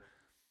where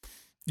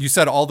you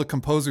said all the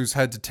composers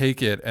had to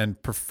take it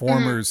and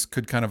performers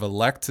could kind of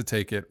elect to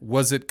take it?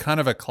 Was it kind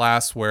of a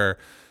class where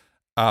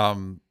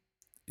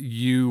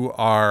you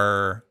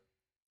are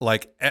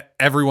like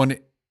everyone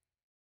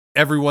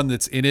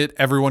that's in it,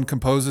 everyone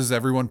composes,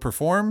 everyone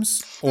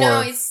performs? Or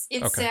no, it's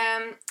okay.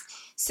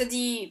 So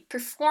the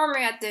performer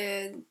at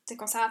the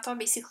conservatoire,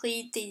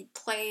 basically they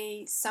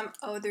play some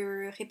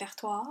other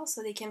repertoire,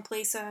 so they can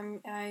play some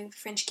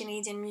French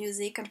Canadian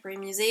music, contemporary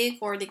music,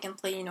 or they can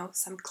play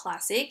some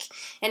classic.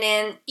 And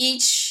then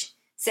each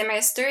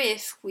semester,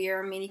 if we are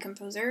a mini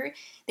composer,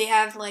 they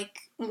have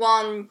like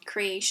one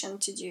creation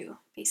to do,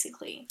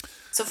 basically.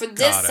 So for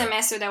this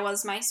semester, that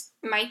was my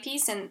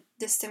piece, and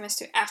this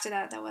semester after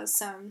that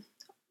was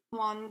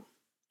one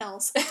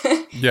else.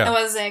 I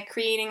was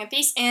creating a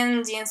piece,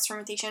 and the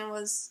instrumentation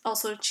was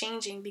also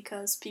changing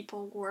because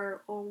people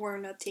were or were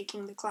not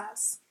taking the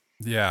class.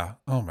 Yeah.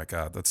 Oh my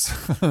God, that's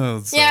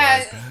so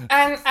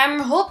I'm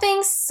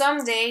hoping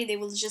someday they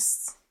will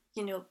just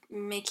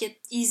make it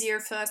easier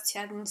for us to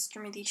have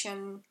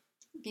instrumentation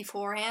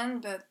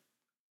beforehand, but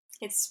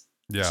it's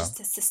just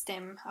the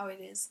system how it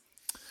is.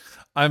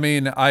 I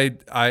mean, I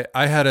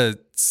had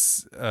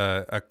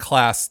a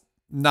class,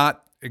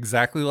 not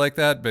exactly like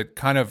that, but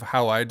kind of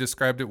how I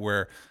described it,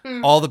 where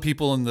all the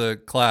people in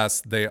the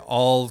class, they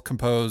all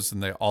compose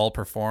and they all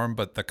perform,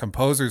 but the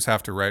composers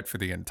have to write for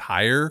the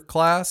entire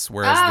class,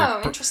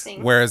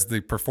 interesting. Whereas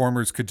the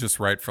performers could just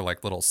write for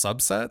like little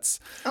subsets.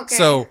 Okay.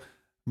 So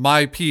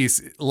my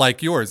piece,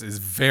 like yours, is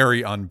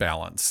very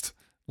unbalanced.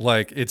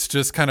 Like it's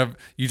just kind of,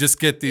 you just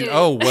get the,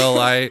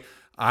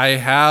 I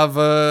have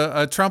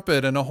a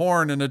trumpet and a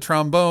horn and a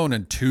trombone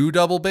and 2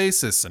 double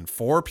bassists and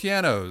 4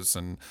 pianos,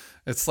 and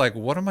it's like,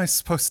 what am I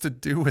supposed to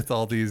do with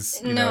all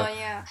these? Yeah.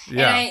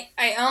 And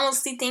I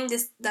honestly think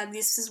that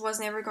this was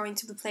never going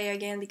to be played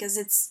again because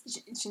it's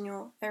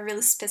a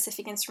really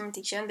specific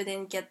instrumentation. But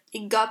then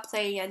it got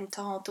played in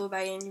Toronto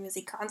by a new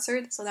music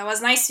concert, so that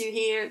was nice to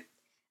hear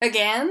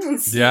again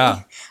and see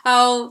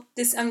how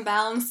this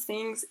unbalanced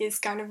things is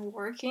kind of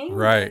working.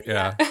 Right.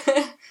 Yeah.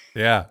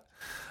 Yeah.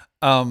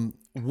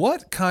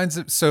 What kinds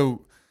of,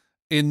 so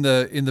in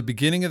the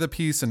beginning of the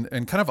piece and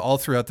kind of all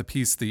throughout the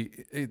piece,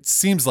 it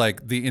seems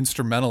like the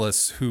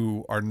instrumentalists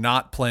who are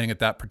not playing at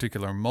that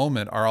particular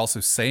moment are also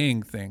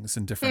saying things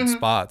in different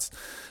spots.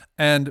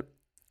 And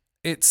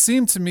it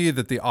seemed to me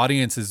that the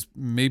audience is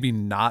maybe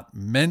not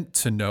meant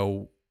to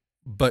know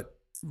but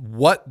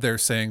what they're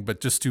saying,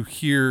 but just to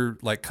hear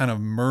like kind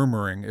of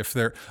murmuring, if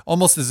they're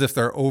almost as if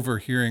they're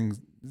overhearing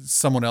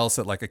someone else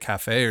at like a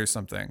cafe or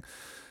something.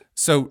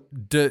 So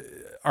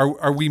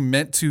are we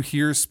meant to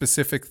hear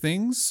specific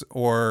things,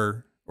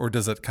 or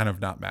does it kind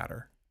of not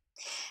matter?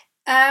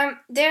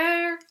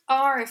 There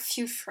are a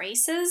few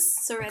phrases.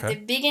 So at the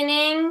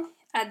beginning,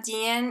 at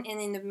the end, and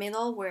in the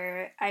middle,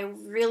 where I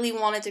really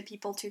wanted the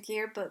people to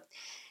hear, but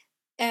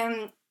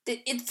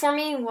it for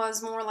me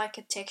was more like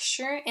a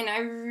texture, and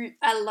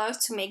I love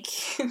to make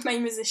my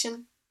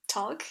musician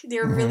talk.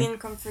 They're really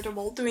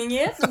uncomfortable doing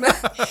it,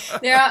 but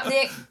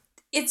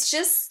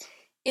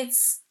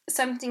it's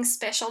something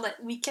special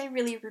that we can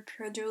really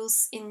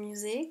reproduce in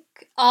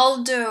music.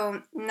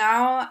 Although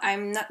now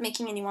I'm not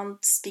making anyone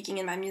speaking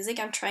in my music,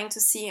 I'm trying to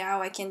see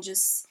how I can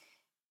just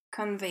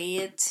convey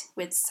it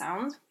with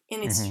sound,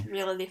 and it's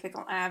really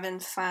difficult. I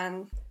haven't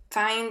find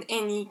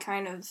any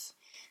kind of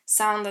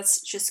sound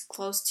that's just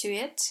close to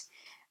it.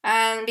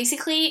 And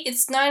basically,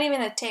 it's not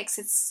even a text.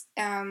 It's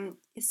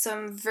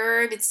some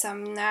verb, it's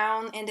some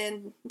noun, and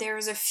then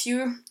there's a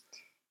few,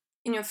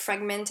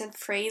 fragmented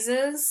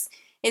phrases.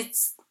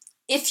 It's,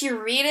 if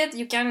you read it,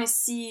 you kind of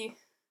see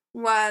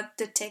what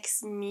the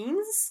text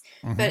means,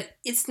 but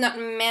it's not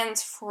meant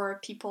for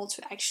people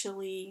to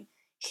actually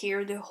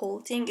hear the whole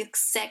thing,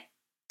 except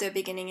the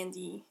beginning and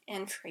the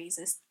end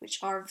phrases, which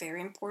are very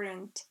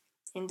important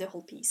in the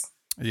whole piece.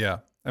 Yeah.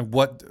 And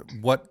what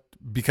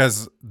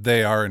because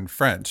they are in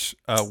French,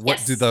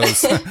 what do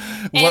those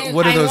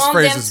what do those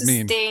phrases mean? I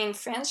want them to stay in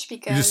French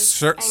because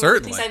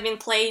certainly I've been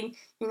playing,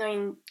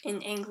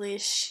 in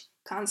English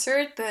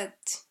concert, but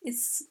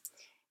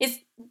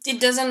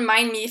it doesn't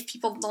mind me if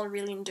people don't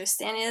really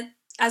understand it,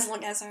 as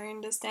long as I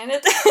understand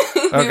it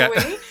in a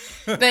way.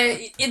 But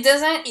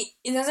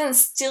it doesn't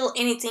steal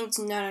anything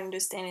to not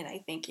understand it,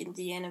 I think, in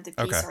the end of the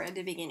piece or at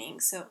the beginning.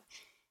 So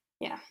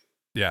yeah.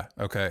 Yeah.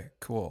 Okay,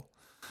 cool.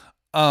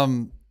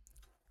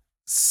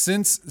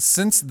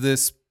 Since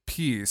this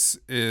piece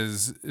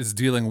is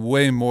dealing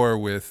way more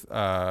with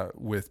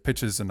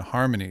pitches and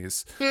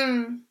harmonies,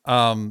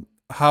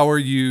 how are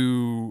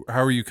you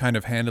kind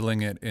of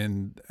handling it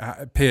in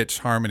pitch,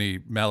 harmony,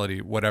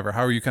 melody, whatever?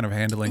 How are you kind of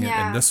handling it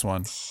in this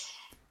one?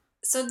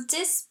 So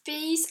this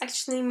piece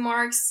actually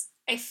marks,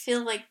 I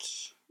feel like,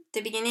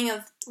 the beginning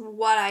of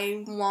what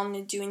I want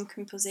to do in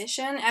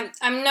composition.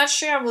 I'm not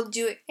sure I will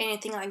do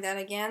anything like that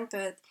again,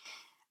 but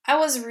I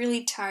was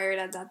really tired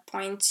at that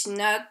point to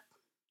not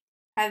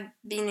have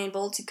been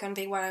able to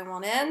convey what I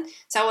wanted.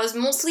 So I was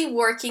mostly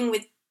working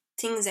with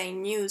things I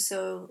knew,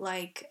 so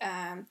like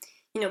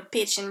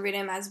pitch and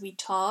rhythm, as we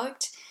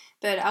talked.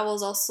 But I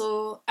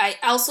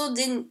also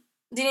didn't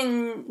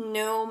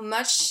know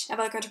much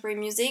about contemporary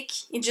music.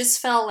 It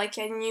just felt like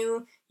I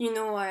knew,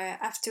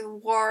 after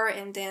war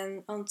and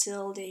then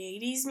until the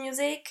 80s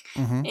music.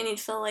 And it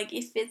felt like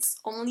if it's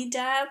only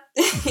that,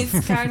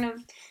 it's kind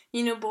of,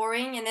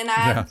 boring. And then I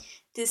had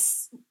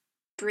this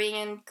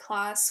brilliant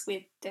class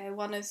with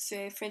one of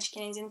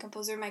French-Canadian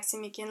composer,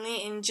 Maxime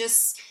McKinley, and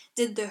just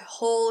did the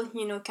whole,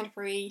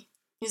 contemporary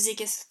music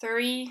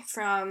history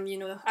from,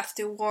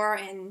 after war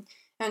and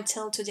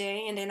until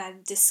today. And then I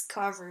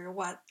discovered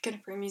what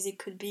contemporary music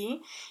could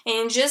be.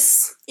 And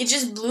it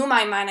just blew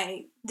my mind.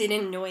 I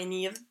didn't know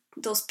any of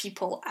those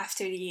people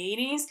after the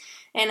 80s,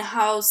 and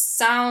how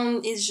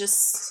sound is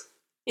just,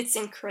 it's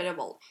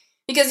incredible.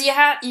 Because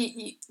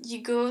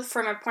you go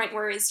from a point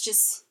where it's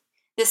just,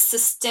 the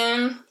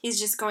system is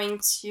just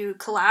going to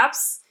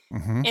collapse,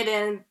 and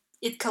then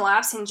it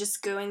collapses and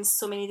just go in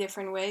so many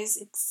different ways.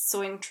 It's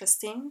so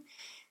interesting.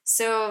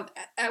 So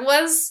I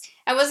was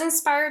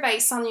inspired by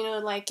some,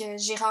 like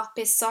Gérard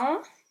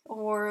Pesson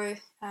or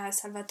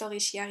Salvatore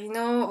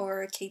Sciarrino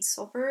or Kate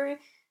Soper.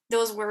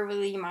 Those were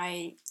really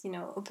my,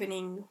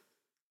 opening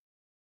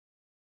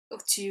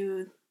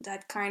to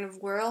that kind of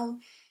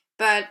world.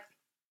 But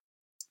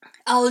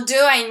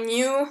although I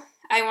knew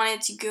I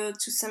wanted to go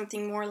to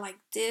something more like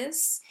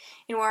this.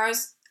 It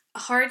was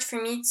hard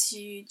for me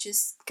to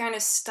just kind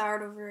of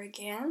start over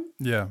again.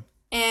 Yeah.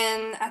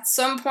 And at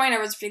some point I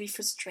was really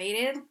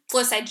frustrated.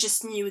 Plus I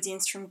just knew the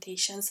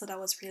instrumentation, so that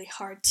was really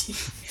hard to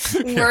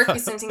work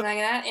with something like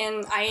that.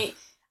 And I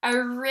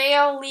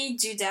rarely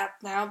do that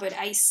now, but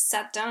I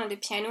sat down on the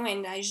piano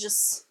and I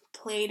just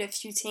played a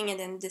few things, and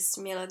then this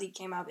melody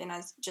came up and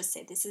I just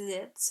said, this is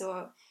it.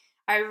 So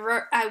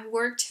I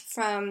worked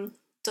from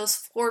those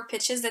 4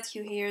 pitches that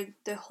you hear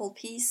the whole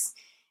piece,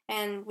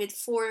 and with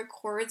 4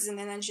 chords, and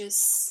then I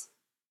just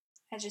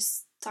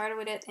started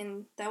with it,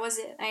 and that was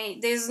it.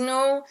 There's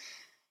no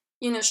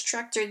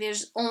structure.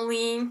 There's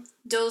only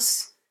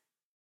those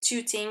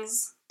 2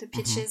 things, the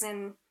pitches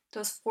and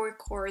those 4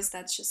 chords,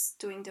 that's just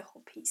doing the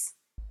whole piece.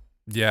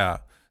 Yeah.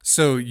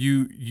 So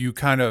you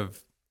kind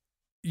of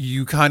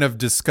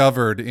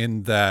discovered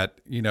in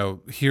that,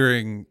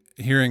 hearing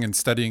and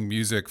studying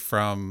music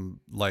from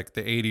like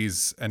the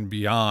 80s and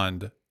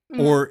beyond,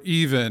 or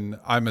even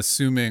I'm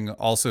assuming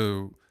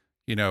also,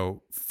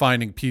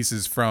 finding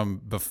pieces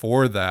from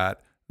before that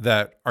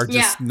are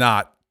just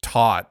not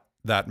taught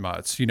that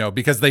much,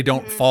 because they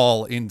don't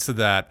fall into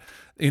that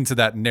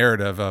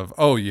narrative of,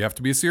 oh, you have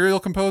to be a serial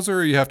composer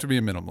or you have to be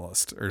a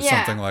minimalist or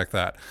something like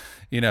that,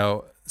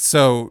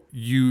 so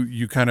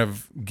you kind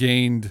of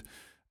gained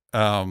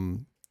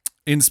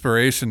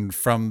inspiration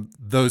from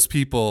those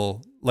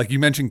people, like you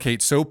mentioned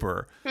Kate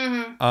Soper,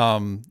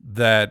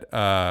 that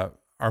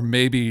are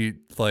maybe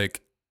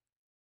like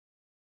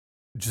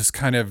just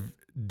kind of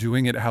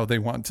doing it how they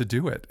want to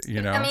do it,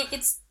 I mean,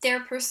 it's their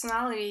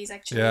personalities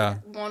actually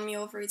that won me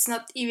over. It's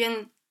not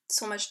even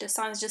so much the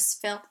song, it just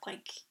felt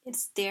like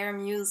it's their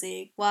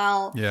music.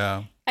 Well,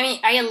 yeah. I mean,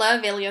 I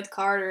love Elliot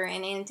Carter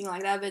and anything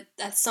like that, but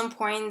at some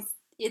point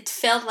it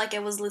felt like I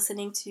was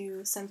listening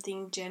to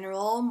something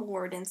general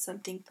more than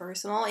something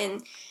personal,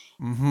 and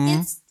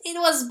it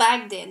was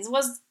back then. It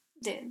was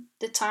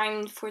the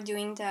time for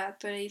doing that,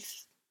 but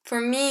for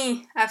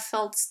me, I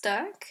felt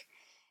stuck,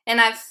 and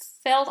I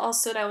felt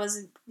also that I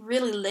was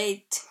really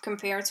late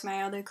compared to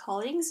my other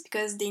colleagues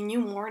because they knew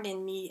more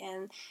than me,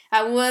 and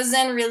I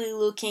wasn't really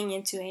looking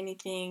into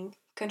anything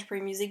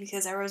contemporary music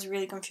because I was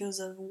really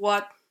confused of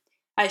what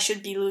I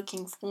should be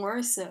looking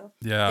for. So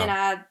then I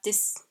had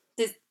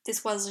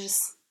this was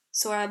just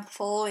so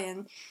helpful,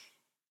 and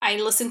I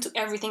listened to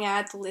everything I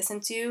had to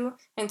listen to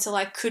until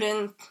I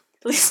couldn't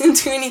listen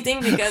to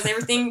anything because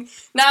everything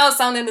now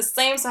sounded the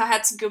same, so I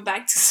had to go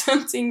back to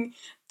something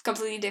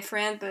completely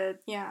different. But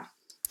yeah.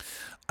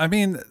 I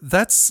mean,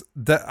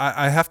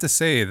 I have to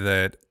say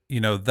that,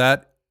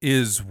 that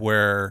is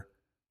where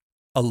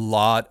a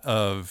lot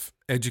of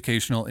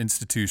educational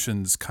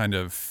institutions kind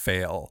of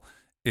fail,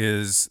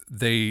 is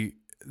they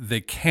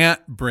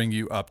can't bring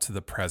you up to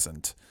the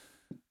present.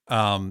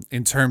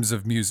 In terms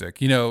of music,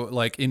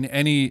 like in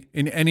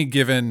any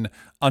given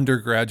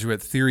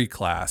undergraduate theory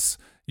class,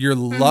 you're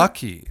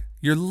lucky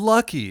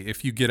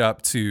if you get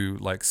up to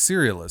like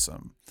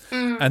serialism.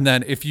 And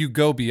then if you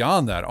go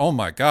beyond that, oh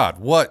my God,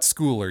 what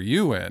school are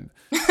you in?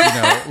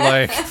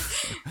 Like,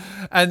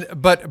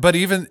 but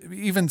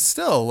even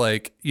still,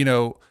 like,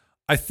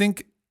 I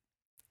think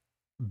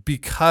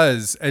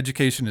because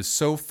education is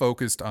so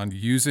focused on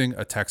using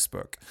a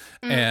textbook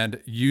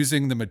and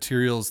using the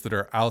materials that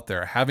are out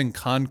there, having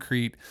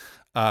concrete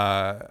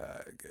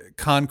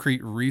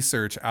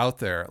research out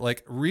there,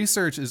 like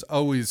research is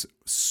always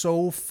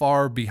so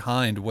far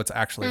behind what's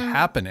actually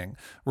happening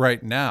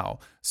right now.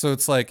 So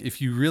it's like,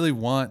 if you really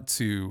want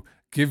to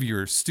give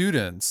your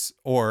students,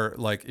 or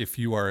like if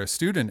you are a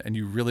student and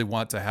you really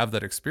want to have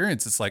that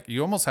experience, it's like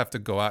you almost have to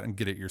go out and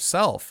get it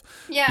yourself.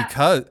 Yeah.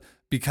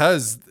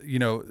 Because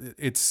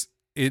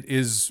it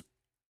is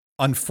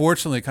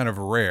unfortunately kind of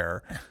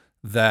rare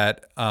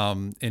that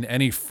in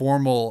any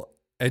formal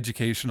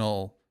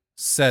educational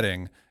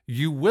setting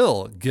you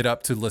will get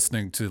up to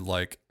listening to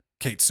like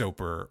Kate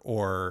Soper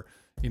or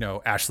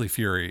Ashley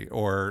Fury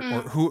or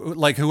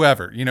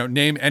whoever,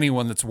 name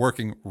anyone that's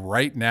working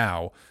right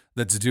now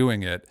that's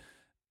doing it,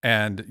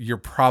 and you're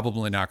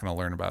probably not going to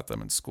learn about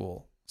them in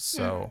school.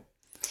 So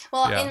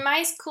in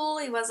my school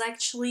it was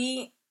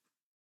actually,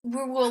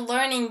 we were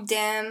learning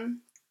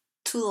them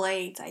too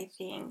late, I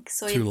think.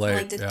 So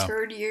like the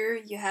third year,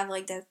 you have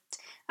like that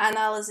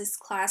analysis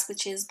class,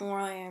 which is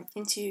more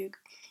into,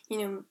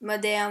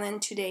 modern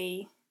and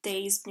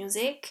today's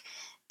music,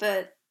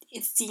 but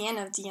it's the end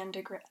of the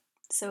undergrad,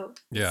 so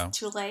it's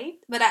too late.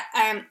 But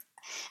I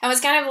was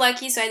kind of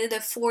lucky, so I did a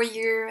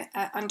 4-year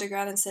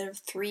undergrad instead of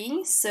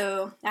 3.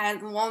 So I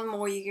had 1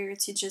 more year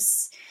to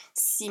just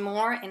see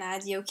more, and I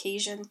had the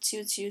occasion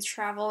to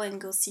travel and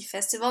go see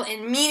festival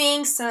and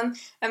meeting some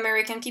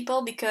American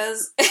people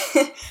because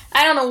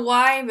I don't know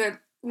why, but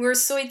we're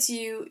so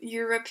into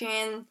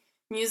European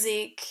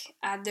music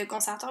at the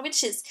Conservatoire,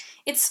 which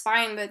it's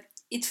fine, but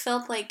it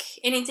felt like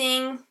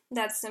anything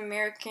that's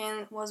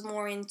American was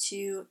more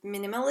into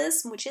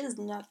minimalism, which is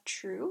not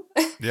true.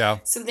 Yeah.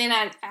 So then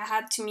I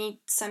had to meet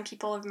some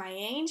people of my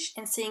age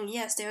and saying,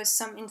 yes, there is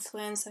some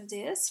influence of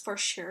this for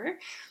sure,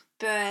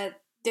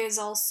 but there's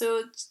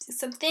also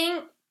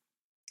something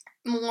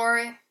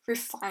more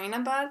refined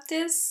about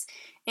this.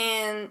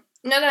 And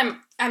not that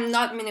I'm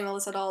not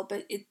minimalist at all,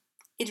 but it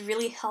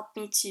really helped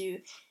me to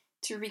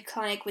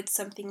reconnect with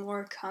something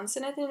more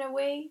consonant in a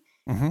way.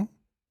 Mm-hmm.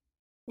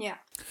 Yeah.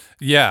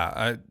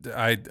 Yeah,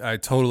 I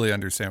totally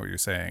understand what you're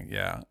saying.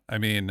 Yeah. I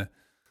mean,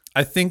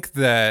 I think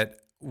that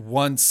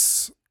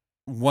once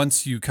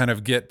you kind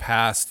of get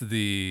past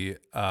the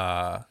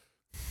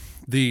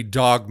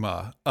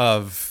dogma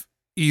of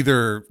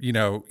either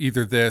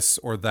this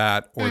or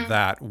that,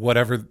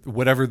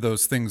 whatever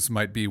those things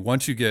might be,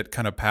 once you get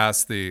kind of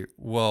past the,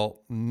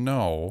 well,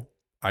 no,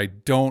 I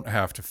don't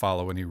have to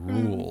follow any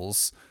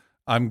rules.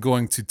 I'm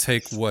going to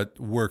take what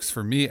works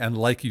for me, and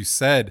like you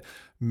said,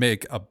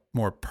 make a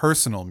more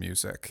personal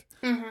music.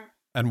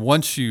 And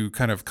once you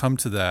kind of come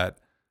to that,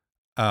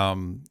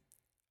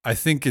 I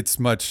think it's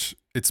much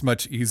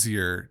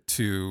easier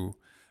to,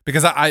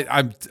 because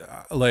I'm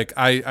like,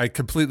 I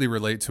completely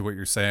relate to what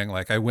you're saying.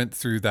 Like, I went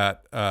through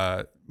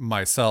that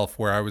myself,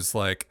 where I was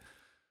like,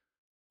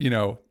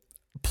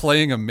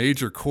 playing a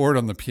major chord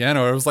on the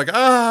piano. I was like,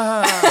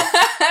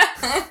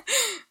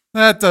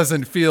 that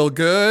doesn't feel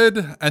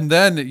good. And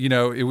then,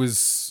 it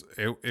was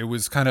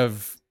kind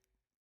of,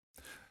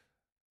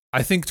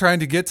 I think, trying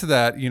to get to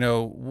that,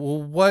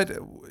 well, what,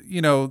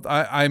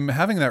 I'm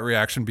having that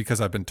reaction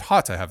because I've been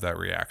taught to have that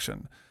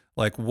reaction.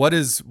 Like, what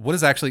is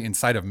actually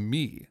inside of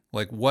me?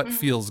 Like, what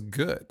feels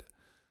good?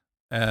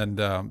 And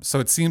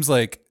so it seems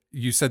like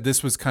you said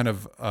this was kind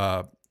of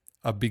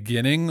a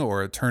beginning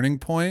or a turning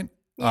point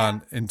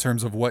in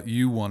terms of what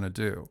you want to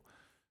do.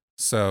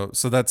 So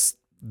that's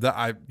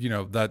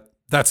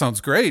that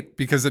sounds great,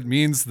 because it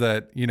means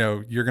that,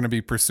 you're going to be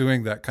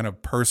pursuing that kind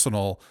of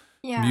personal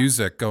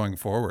music going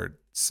forward.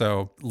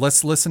 So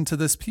let's listen to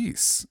this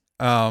piece.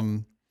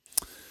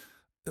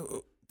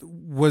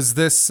 Was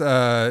this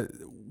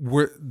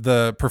were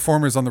the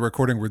performers on the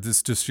recording, were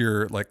this just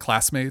your like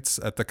classmates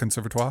at the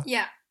conservatoire?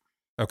 Yeah.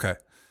 Okay,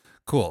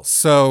 cool.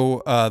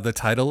 So the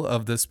title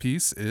of this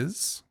piece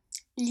is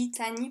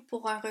Litanie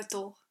pour un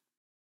retour.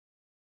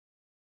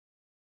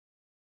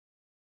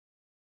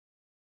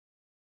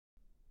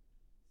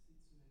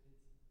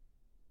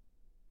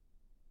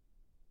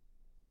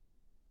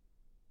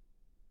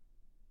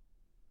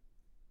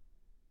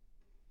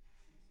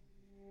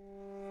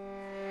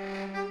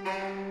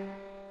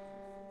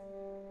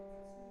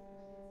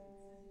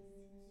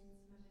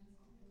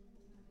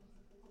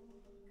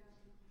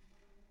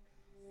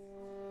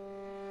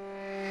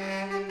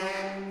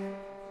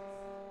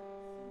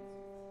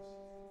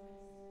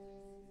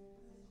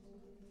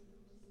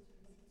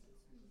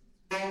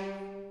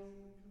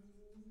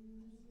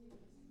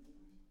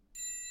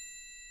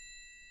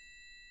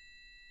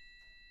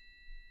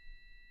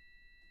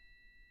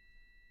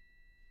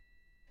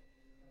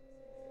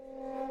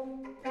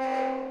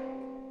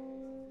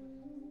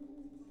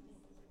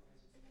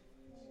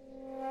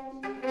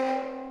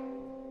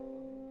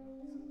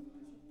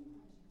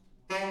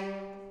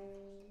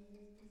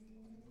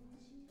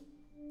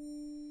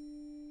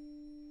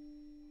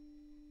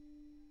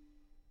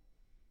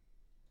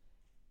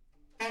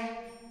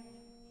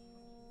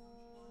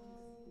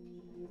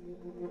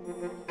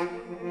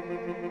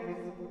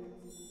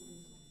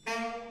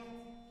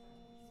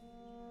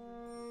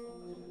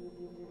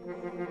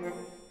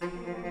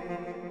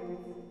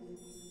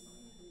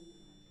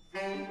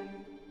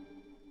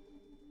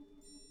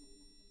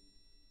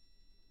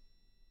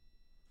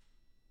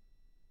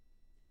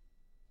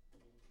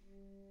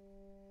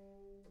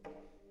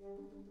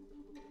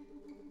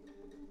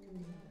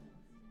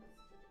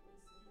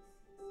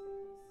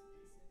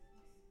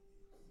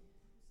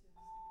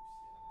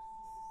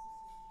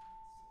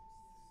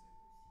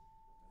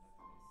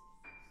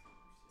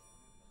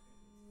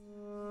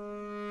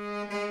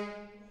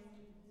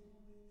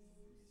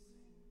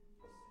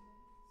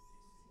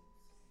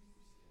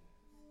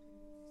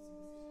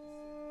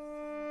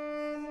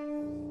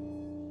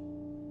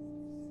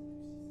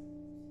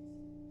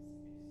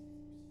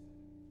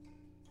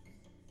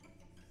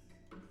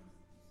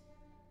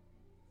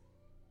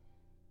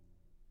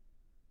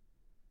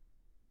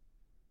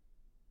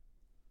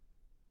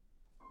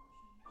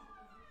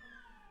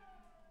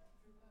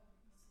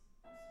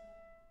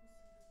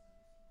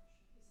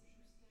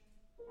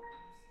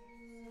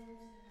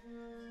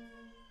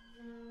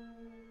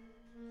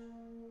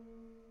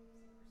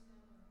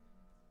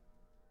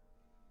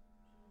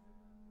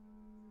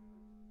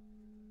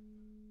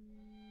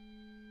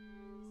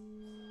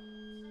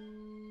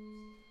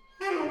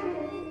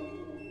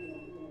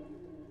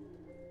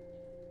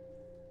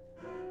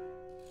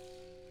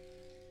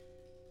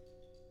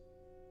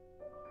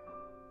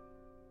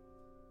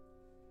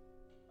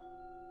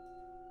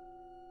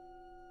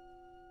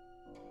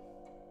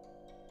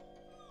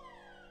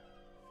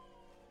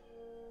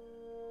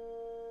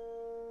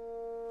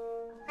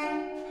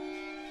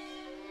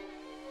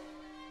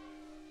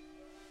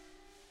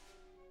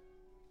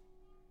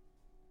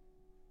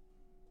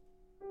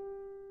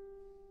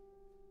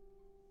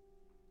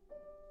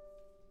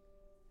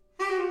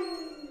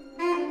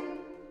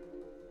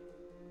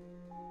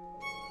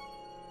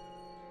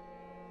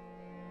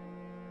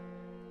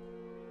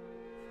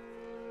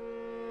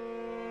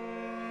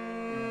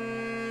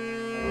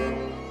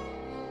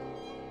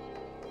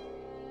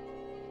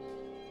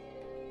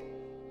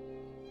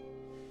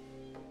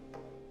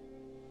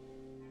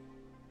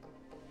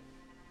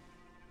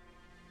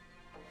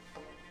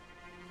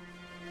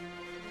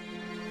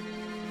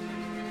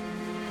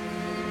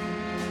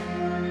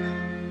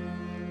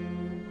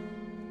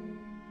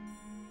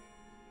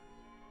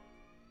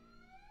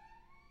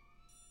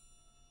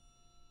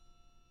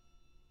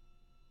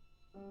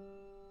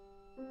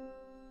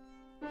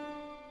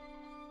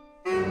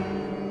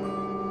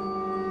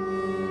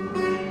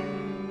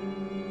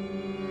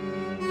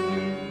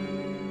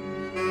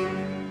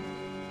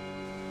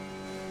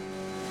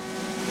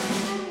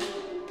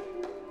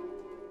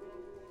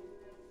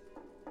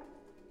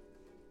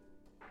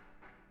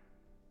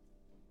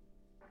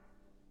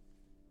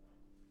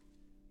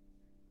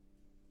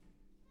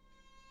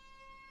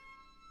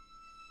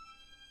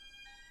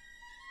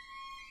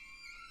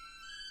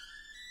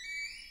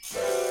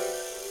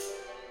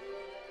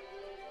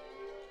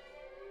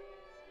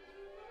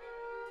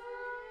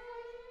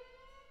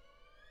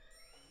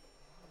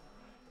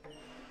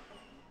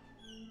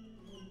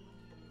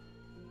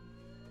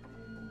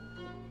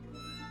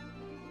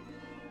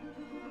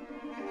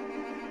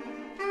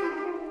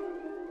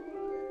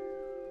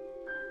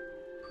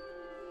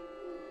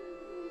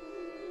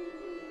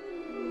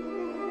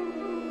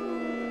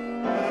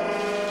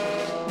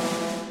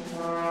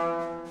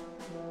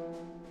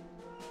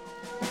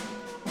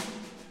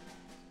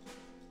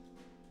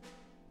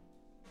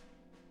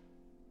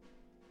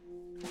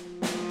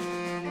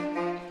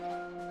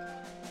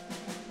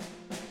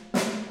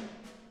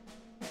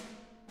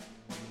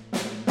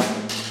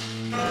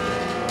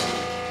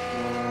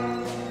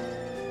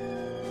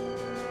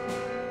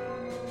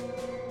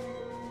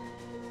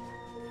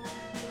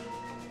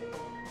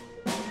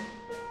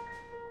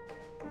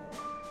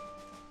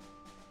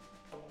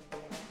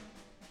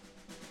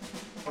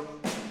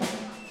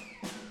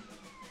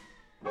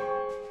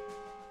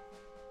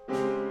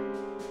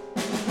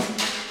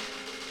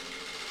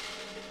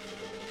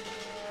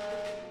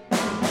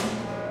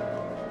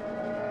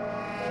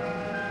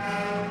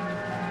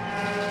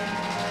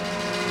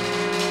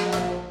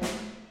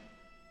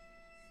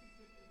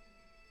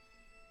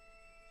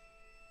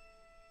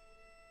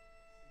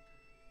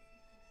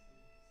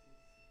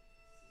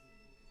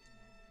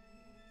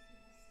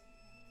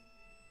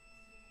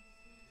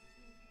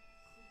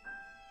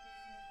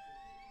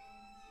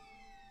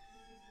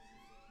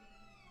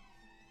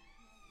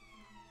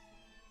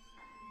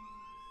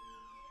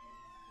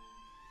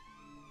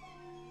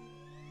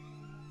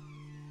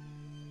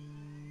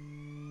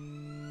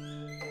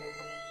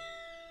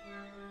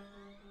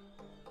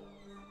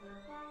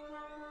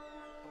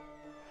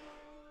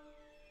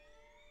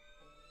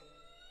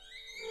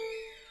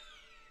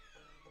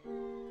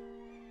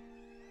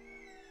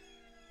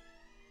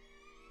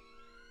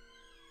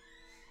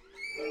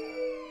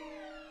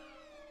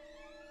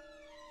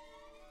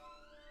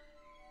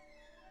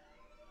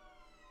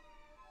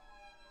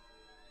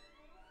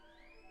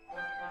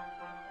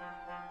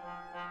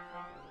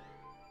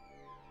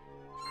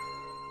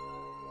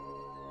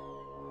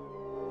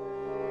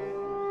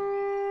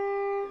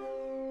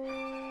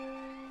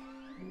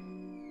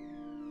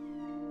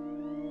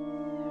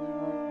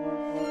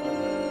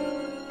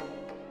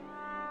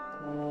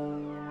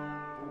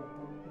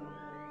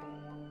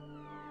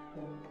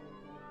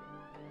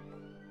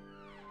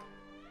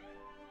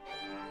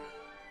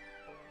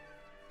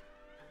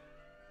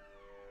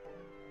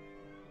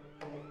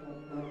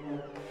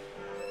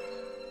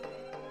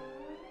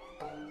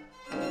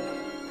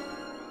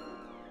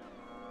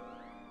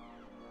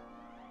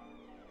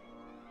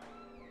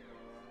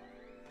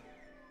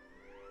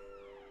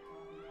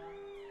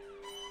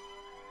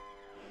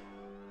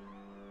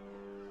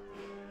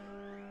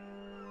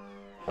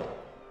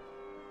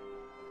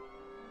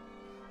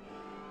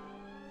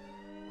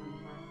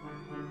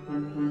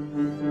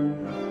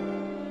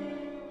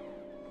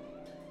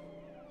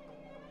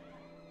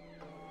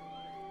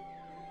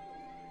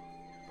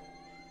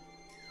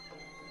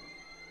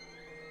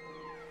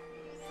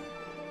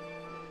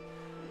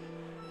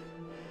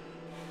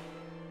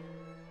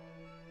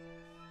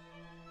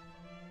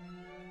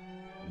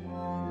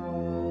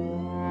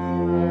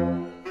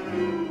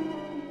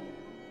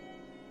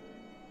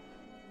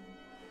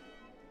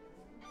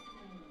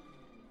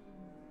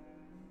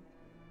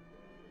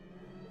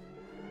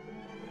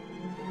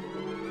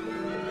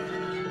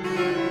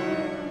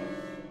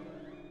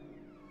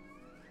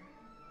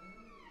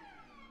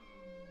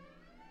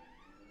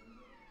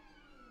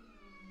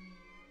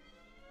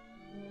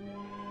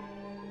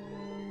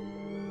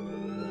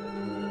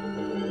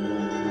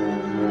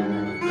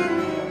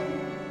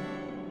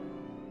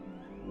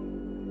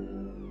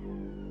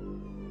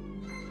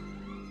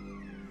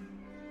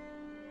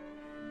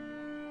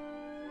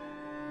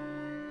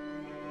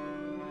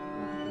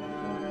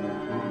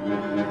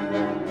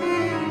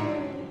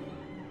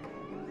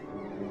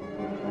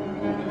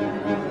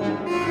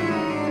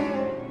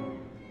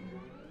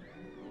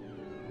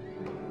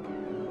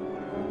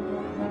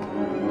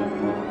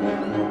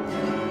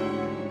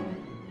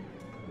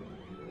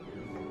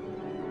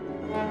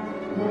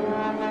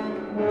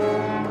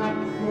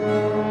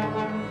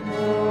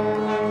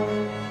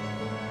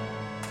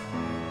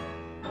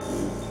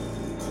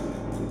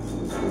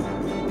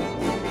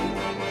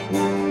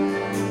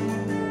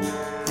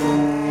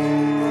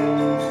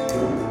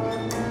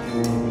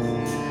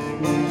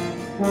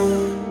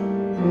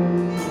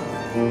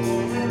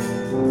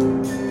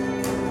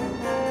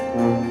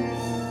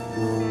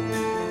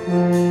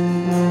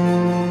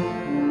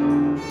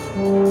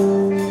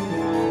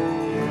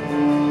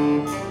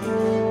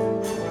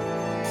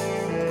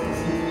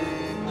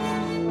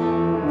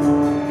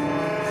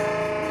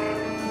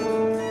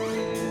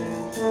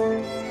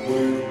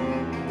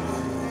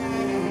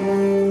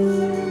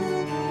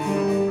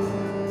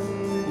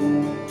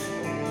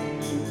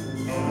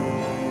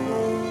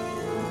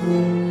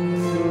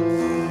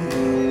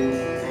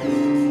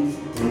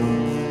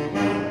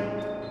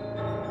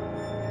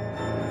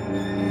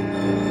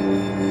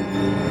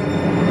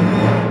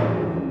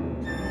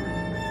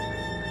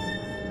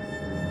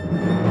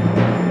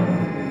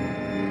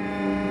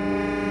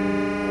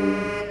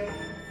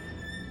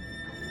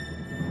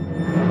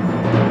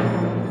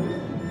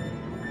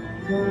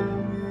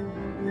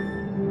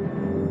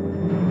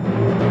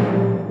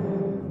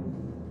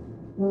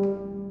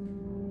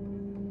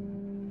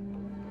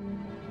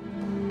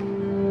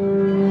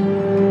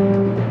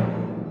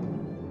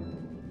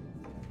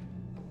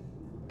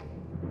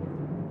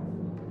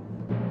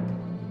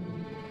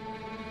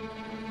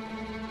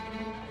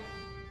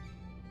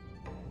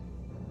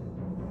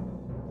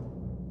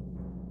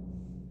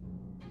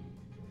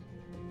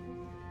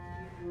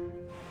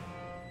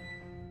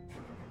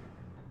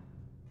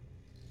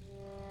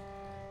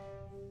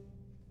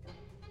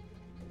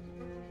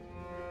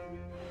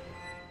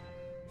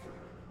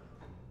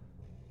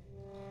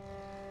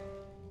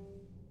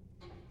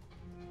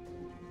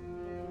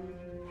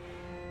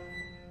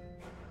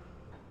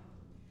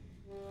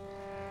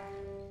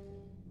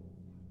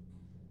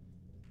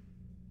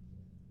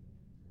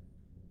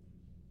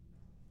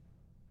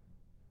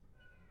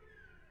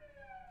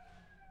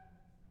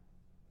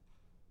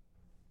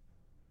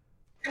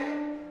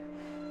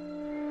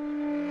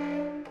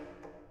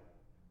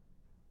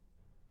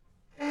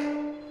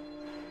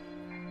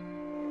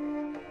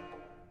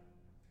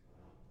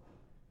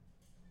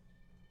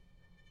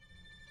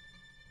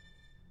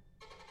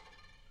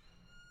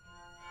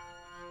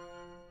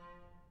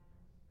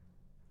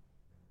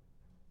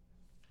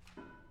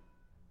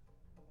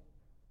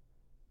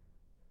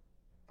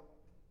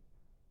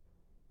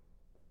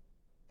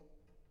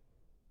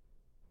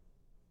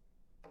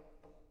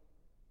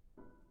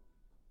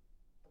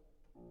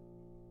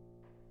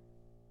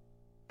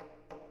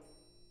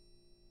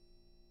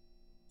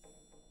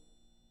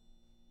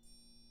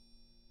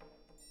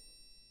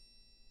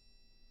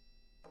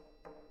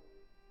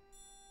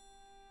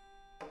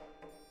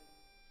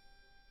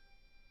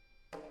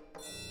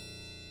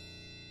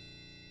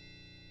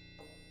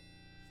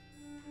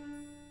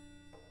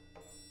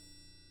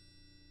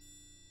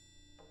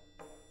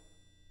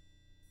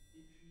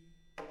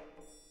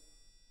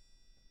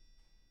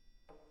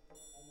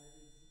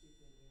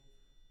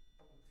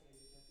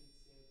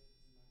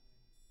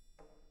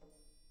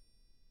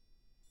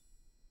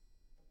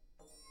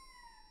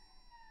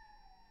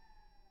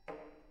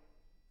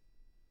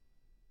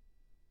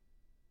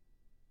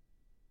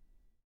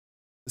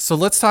 So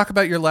let's talk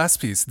about your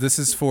last piece. This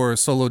is for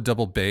solo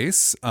double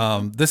bass.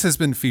 This has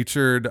been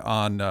featured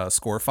on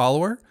Score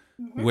Follower,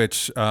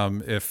 which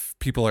if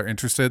people are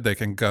interested, they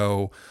can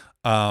go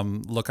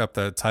look up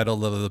the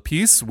title of the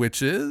piece,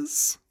 which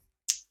is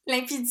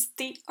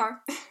Limpidité 1.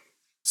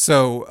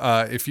 So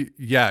if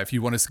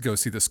you want us to go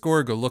see the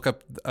score, go look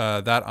up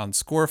that on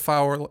Score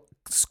Follower.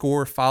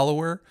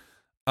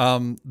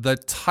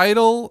 The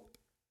title,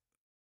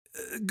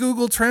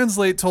 Google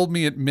Translate told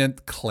me it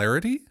meant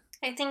clarity.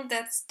 I think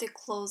that's the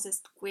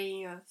closest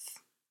way of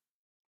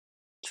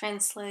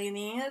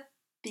translating it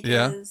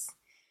because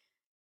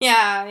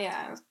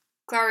yeah,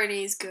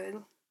 clarity is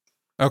good.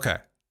 Okay.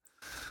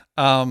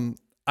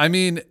 I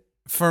mean,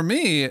 for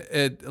me,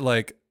 it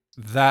like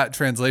that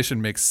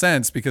translation makes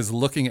sense because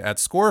looking at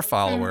Score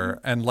Follower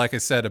and like I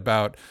said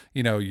about,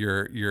 you know,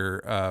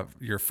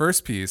 your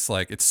first piece,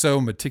 like it's so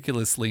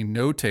meticulously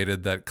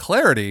notated that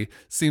clarity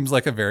seems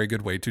like a very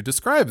good way to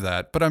describe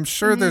that. But I'm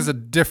sure there's a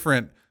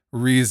different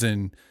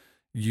reason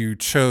you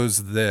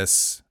chose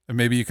this. And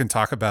maybe you can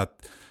talk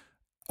about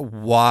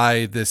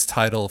why this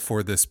title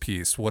for this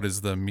piece. What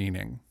is the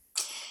meaning?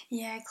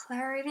 Yeah,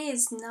 clarity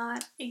is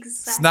not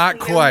exactly. It's not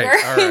quite.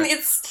 All right.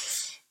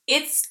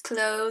 It's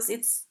close.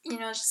 It's, you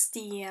know, just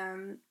the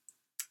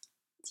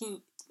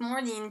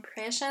more the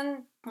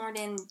impression more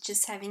than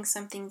just having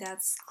something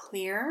that's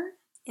clear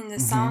in the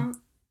sound.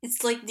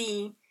 It's like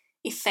the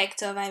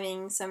effect of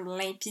having some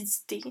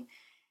limpidity.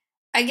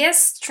 I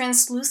guess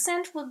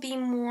translucent would be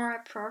more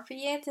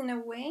appropriate in a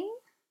way.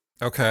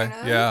 Okay.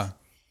 Yeah.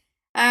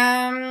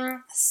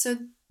 So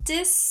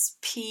this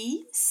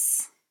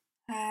piece,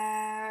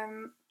 I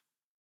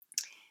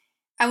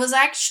was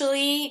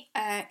actually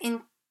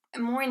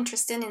more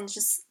interested in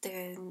just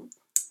the,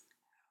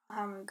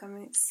 how am I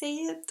gonna say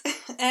it?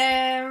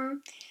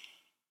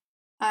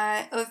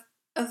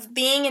 Of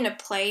being in a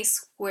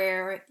place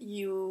where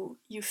you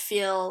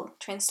feel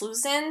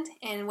translucent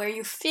and where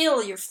you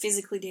feel you're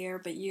physically there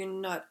but you're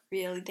not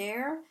really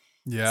there.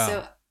 Yeah.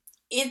 So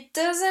it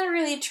doesn't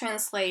really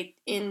translate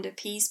in the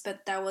piece,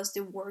 but that was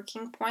the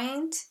working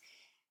point.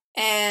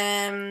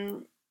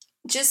 And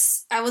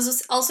just I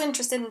was also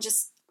interested in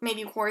just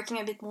maybe working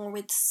a bit more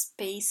with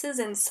spaces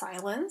and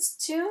silence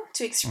too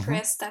to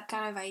express that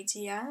kind of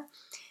idea.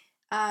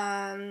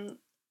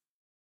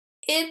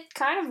 It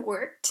kind of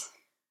worked.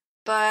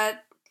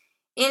 But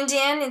in the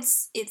end,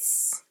 it's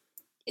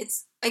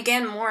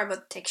again more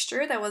about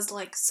texture. That was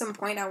like some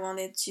point I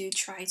wanted to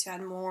try to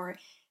add more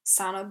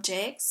sound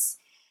objects.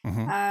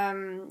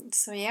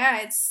 So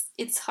yeah,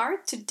 it's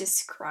hard to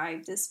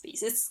describe this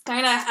piece. It's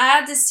kind of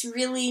had this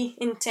really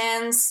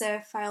intense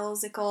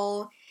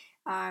philosophical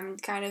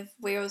kind of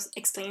way of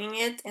explaining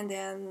it, and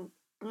then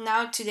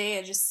now today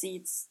I just see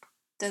it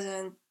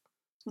doesn't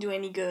do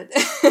any good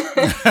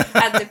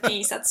at the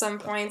piece at some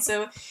point.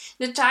 So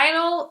the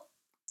title,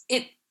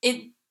 it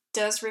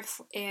does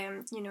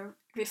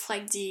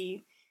reflect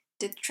the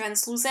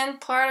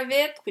translucent part of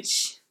it,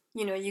 which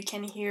you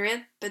can hear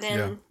it, but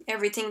then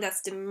everything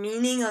that's the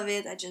meaning of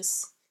it,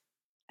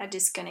 I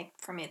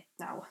disconnect from it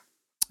now.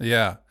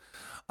 Yeah.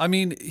 I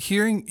mean,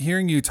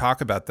 hearing you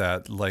talk about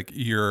that, like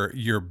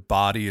your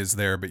body is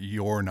there, but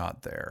you're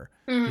not there,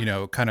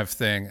 kind of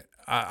thing.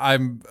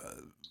 I'm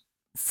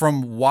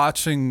from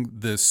watching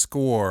the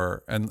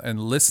score and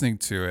listening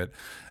to it,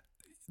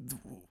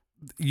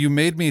 you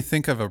made me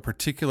think of a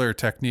particular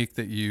technique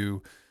that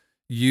you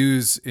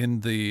use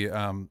in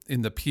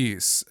the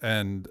piece,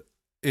 and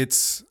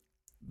it's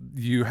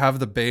you have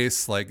the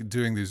bass like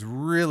doing these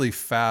really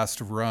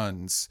fast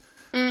runs,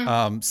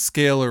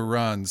 scalar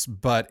runs,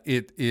 but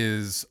it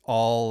is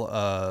all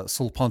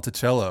sul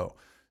ponticello.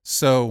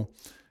 So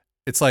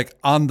it's like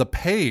on the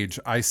page,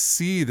 I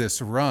see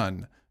this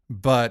run,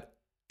 but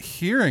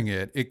hearing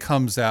it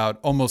comes out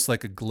almost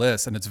like a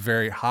gliss, and it's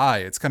very high.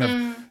 It's kind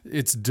of,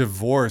 it's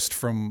divorced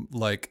from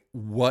like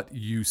what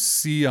you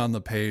see on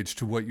the page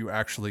to what you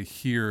actually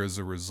hear as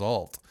a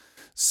result.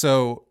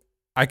 So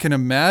I can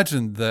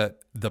imagine that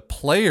the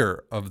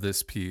player of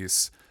this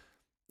piece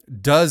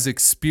does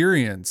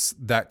experience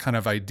that kind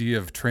of idea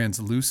of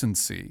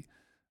translucency.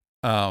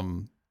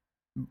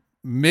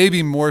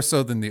 Maybe more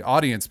so than the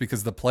audience,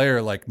 because the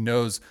player like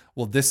knows,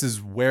 well, this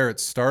is where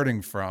it's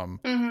starting from,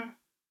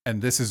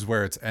 and this is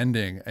where it's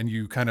ending. And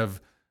you kind of,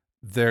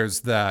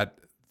 there's that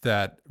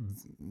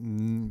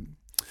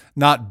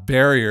not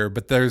barrier,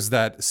 but there's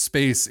that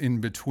space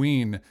in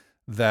between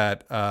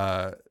that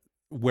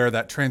where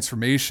that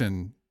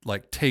transformation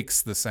like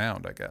takes the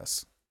sound, I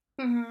guess.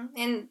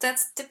 And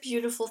that's the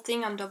beautiful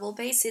thing on double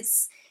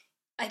bass.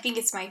 I think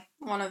it's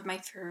one of my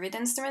favorite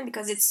instruments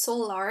because it's so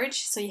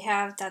large. So you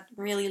have that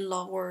really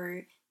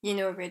lower,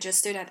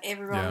 register that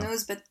everyone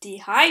knows, but the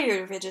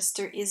higher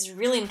register is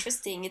really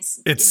interesting.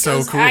 It so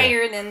goes cool.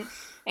 higher than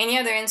any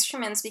other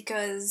instruments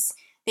because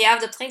they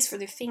have the place for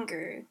the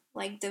finger.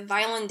 Like the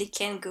violin, they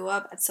can't go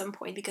up at some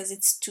point because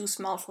it's too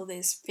small for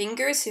this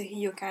finger. So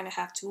you kind of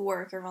have to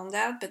work around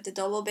that. But the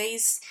double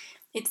bass,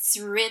 it's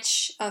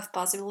rich of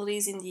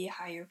possibilities in the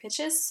higher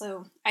pitches.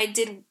 So I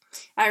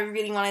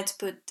really wanted to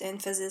put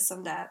emphasis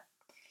on that.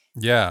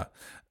 Yeah.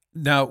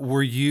 Now,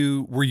 were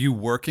you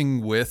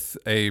working with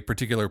a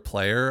particular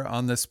player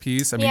on this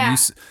piece? I mean,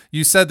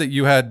 you said that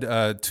you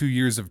had 2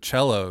 years of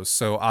cello,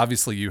 so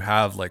obviously you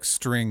have like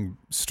string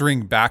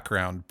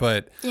background.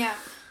 But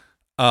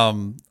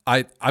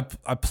I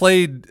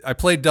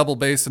played double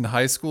bass in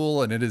high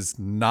school, and it is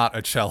not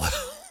a cello.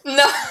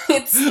 No,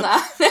 it's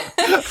not.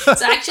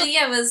 So actually,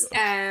 I was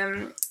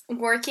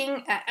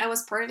working. I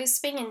was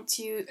participating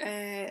into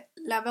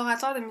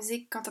Laboratoire de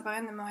Musique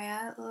Contemporaine de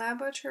Montréal,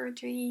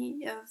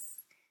 Laboratory of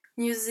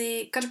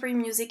Contemporary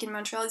Music in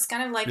Montreal. It's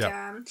kind of like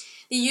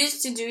they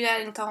used to do that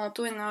in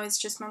Toronto, and now it's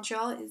just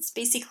Montreal. It's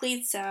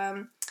basically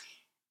an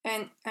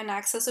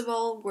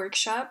accessible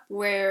workshop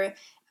where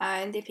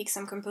they pick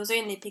some composer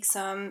and they pick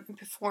some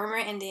performer,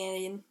 and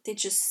then they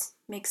just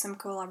make some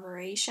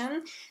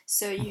collaboration.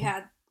 So you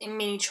had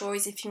many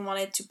choice if you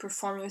wanted to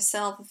perform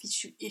yourself,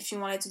 if you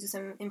wanted to do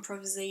some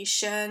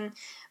improvisation.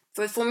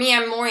 But for me,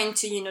 I'm more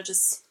into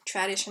just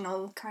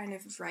traditional kind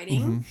of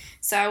writing.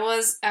 So I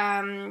was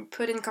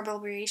put in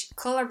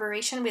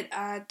collaboration with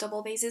a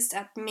double bassist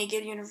at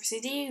McGill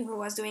University who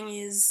was doing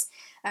his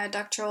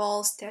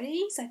doctoral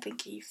studies. I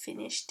think he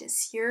finished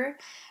this year.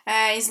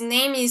 His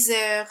name is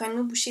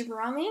Renaud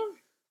Boucher-Browning,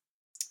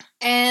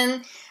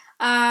 and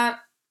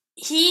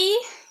he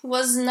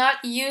was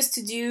not used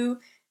to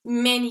do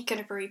many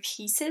contemporary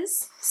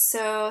pieces,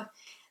 so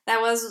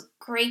that was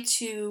great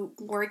to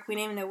work with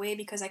him in a way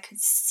because I could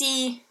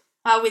see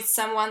how with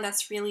someone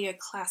that's really a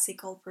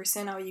classical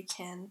person how you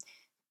can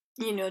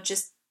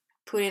just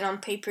put it on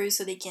paper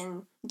so they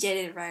can get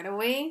it right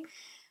away,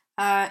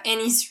 and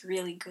he's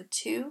really good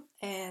too,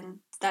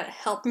 and that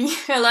helped me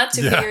a lot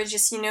to hear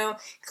just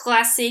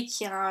classic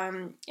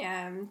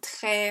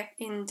traits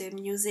in the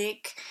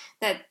music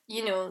that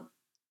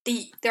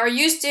they are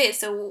used to it,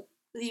 so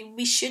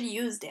we should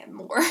use them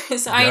more.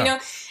 So I know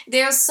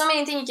there are so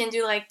many things you can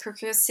do, like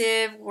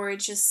percussive or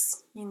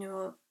just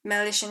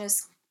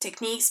melodious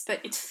techniques, but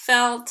it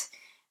felt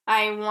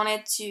I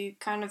wanted to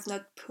kind of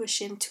not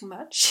push in too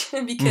much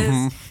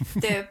because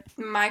the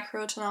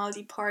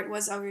microtonality part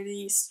was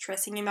already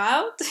stressing him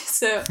out.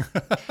 So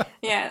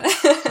yeah.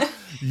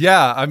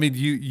 Yeah, I mean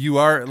you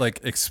are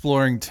like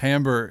exploring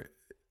timbre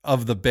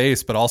of the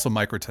bass, but also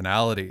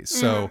microtonality.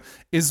 So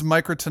is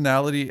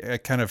microtonality a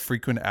kind of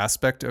frequent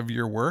aspect of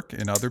your work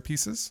in other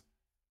pieces?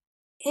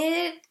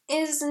 It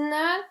is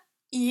not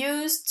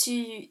used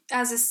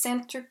as a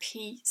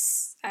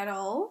centerpiece at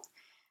all.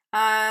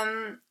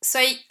 So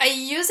I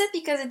use it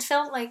because it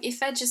felt like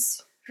if I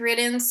just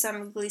written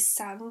some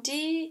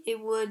glissandi, it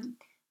would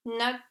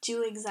not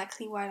do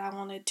exactly what I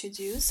wanted to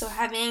do. So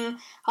having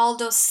all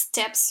those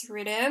steps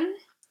written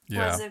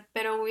was a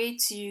better way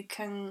to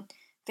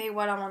convey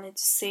what I wanted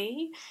to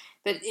say.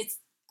 But it's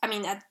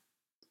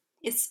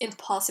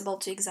impossible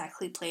to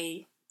exactly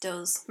play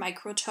those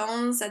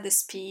microtones at the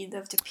speed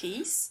of the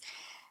piece.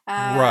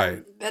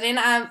 Right. But then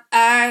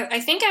I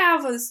think I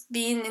was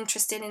being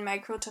interested in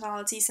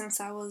microtonality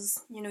since I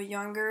was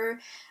younger,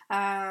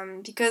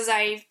 because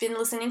I've been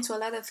listening to a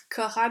lot of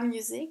kora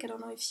music. I don't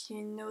know if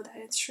you know that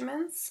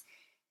instrument.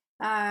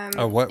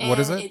 What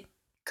is it?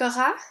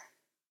 Kora.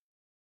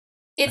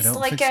 It's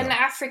like an so.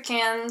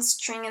 African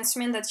string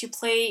instrument that you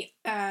play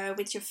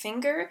with your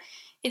finger.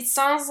 It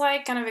sounds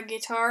like kind of a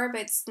guitar,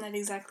 but it's not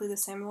exactly the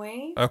same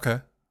way. Okay.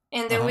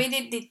 And the way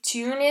they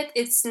tune it,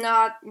 it's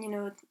not,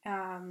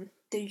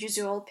 the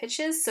usual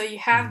pitches. So you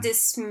have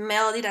this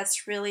melody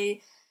that's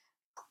really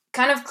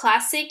kind of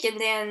classic, and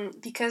then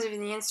because of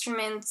the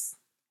instruments,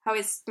 how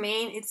it's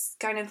made, it's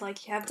kind of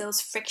like you have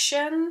those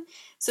friction.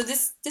 So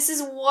this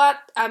is what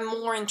I'm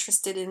more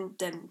interested in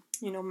than,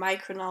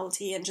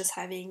 microtonality and just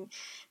having,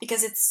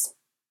 because it's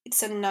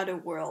another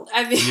world.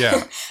 I've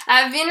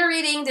been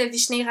reading the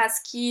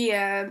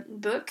Vishneevsky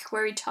book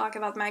where we talk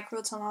about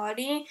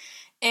microtonality,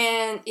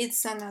 and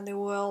it's another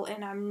world,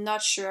 and I'm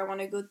not sure I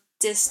want to go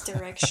this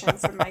direction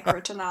for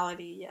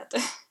microtonality yet.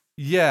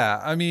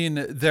 Yeah, I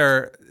mean,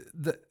 there.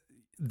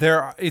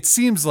 It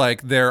seems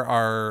like there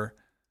are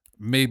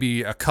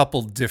maybe a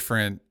couple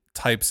different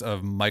types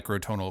of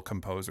microtonal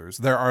composers.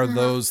 There are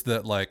those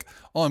that like,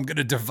 oh, I'm going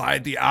to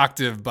divide the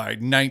octave by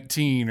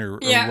 19 or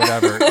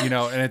whatever,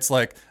 and it's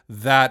like,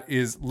 that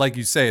is, like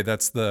you say,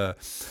 that's the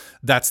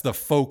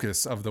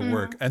focus of the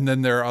work. And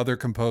then there are other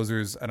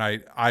composers, and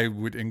I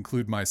would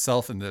include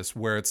myself in this,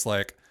 where it's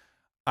like,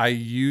 I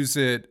use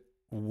it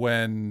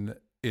when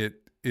it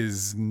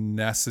is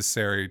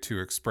necessary to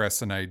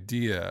express an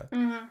idea.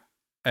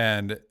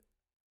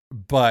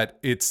 But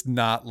it's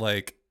not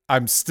like,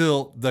 I'm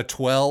still the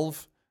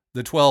 12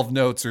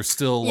 notes are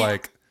still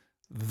like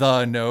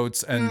the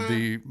notes, and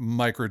the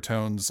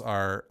microtones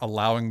are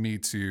allowing me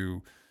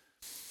to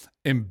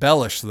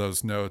embellish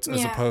those notes,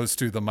 as opposed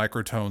to the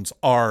microtones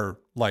are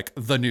like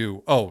the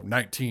new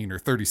 19 or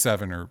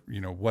 37 or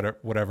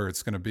whatever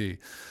it's going to be.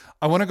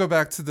 I want to go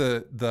back to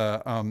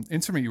the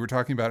instrument you were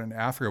talking about in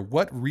Africa.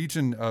 What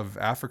region of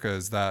Africa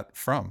is that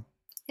from?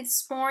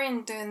 It's more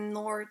in the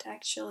north,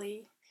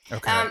 actually.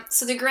 Okay.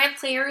 So the great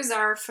players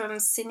are from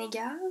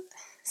Senegal.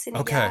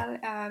 Okay.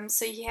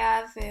 So you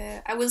have,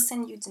 I will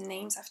send you the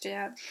names after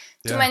that.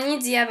 Toumani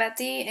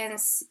Diabaté and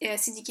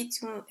Sidiki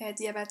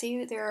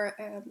Diabaté.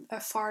 They're a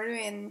father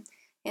and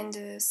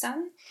the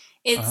son.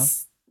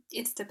 It's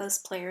the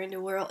best player in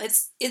the world.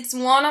 It's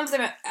one of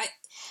the.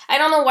 I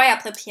don't know why I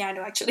play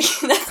piano, actually.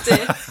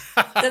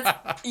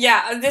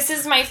 This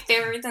is my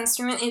favorite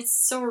instrument. It's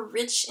so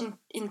rich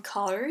in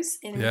colors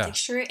and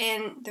texture,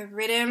 and the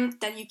rhythm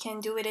that you can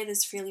do with it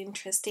is really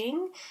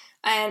interesting.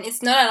 And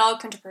it's not at all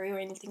contemporary or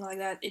anything like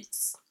that.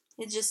 It's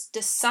just,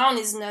 the sound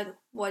is not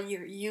what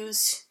you're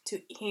used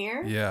to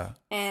hear. Yeah.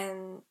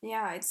 And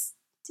it's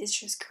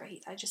just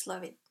great. I just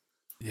love it.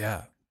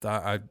 Yeah.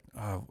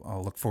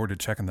 I'll look forward to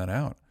checking that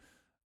out.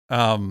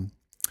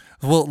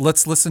 Well,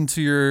 let's listen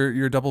to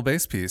your double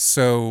bass piece.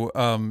 So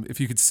if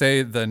you could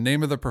say the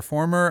name of the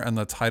performer and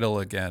the title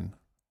again.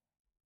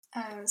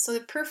 So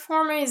the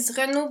performer is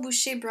Renaud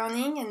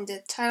Boucher-Browning, and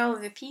the title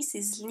of the piece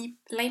is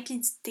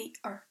Limpidité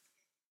 1.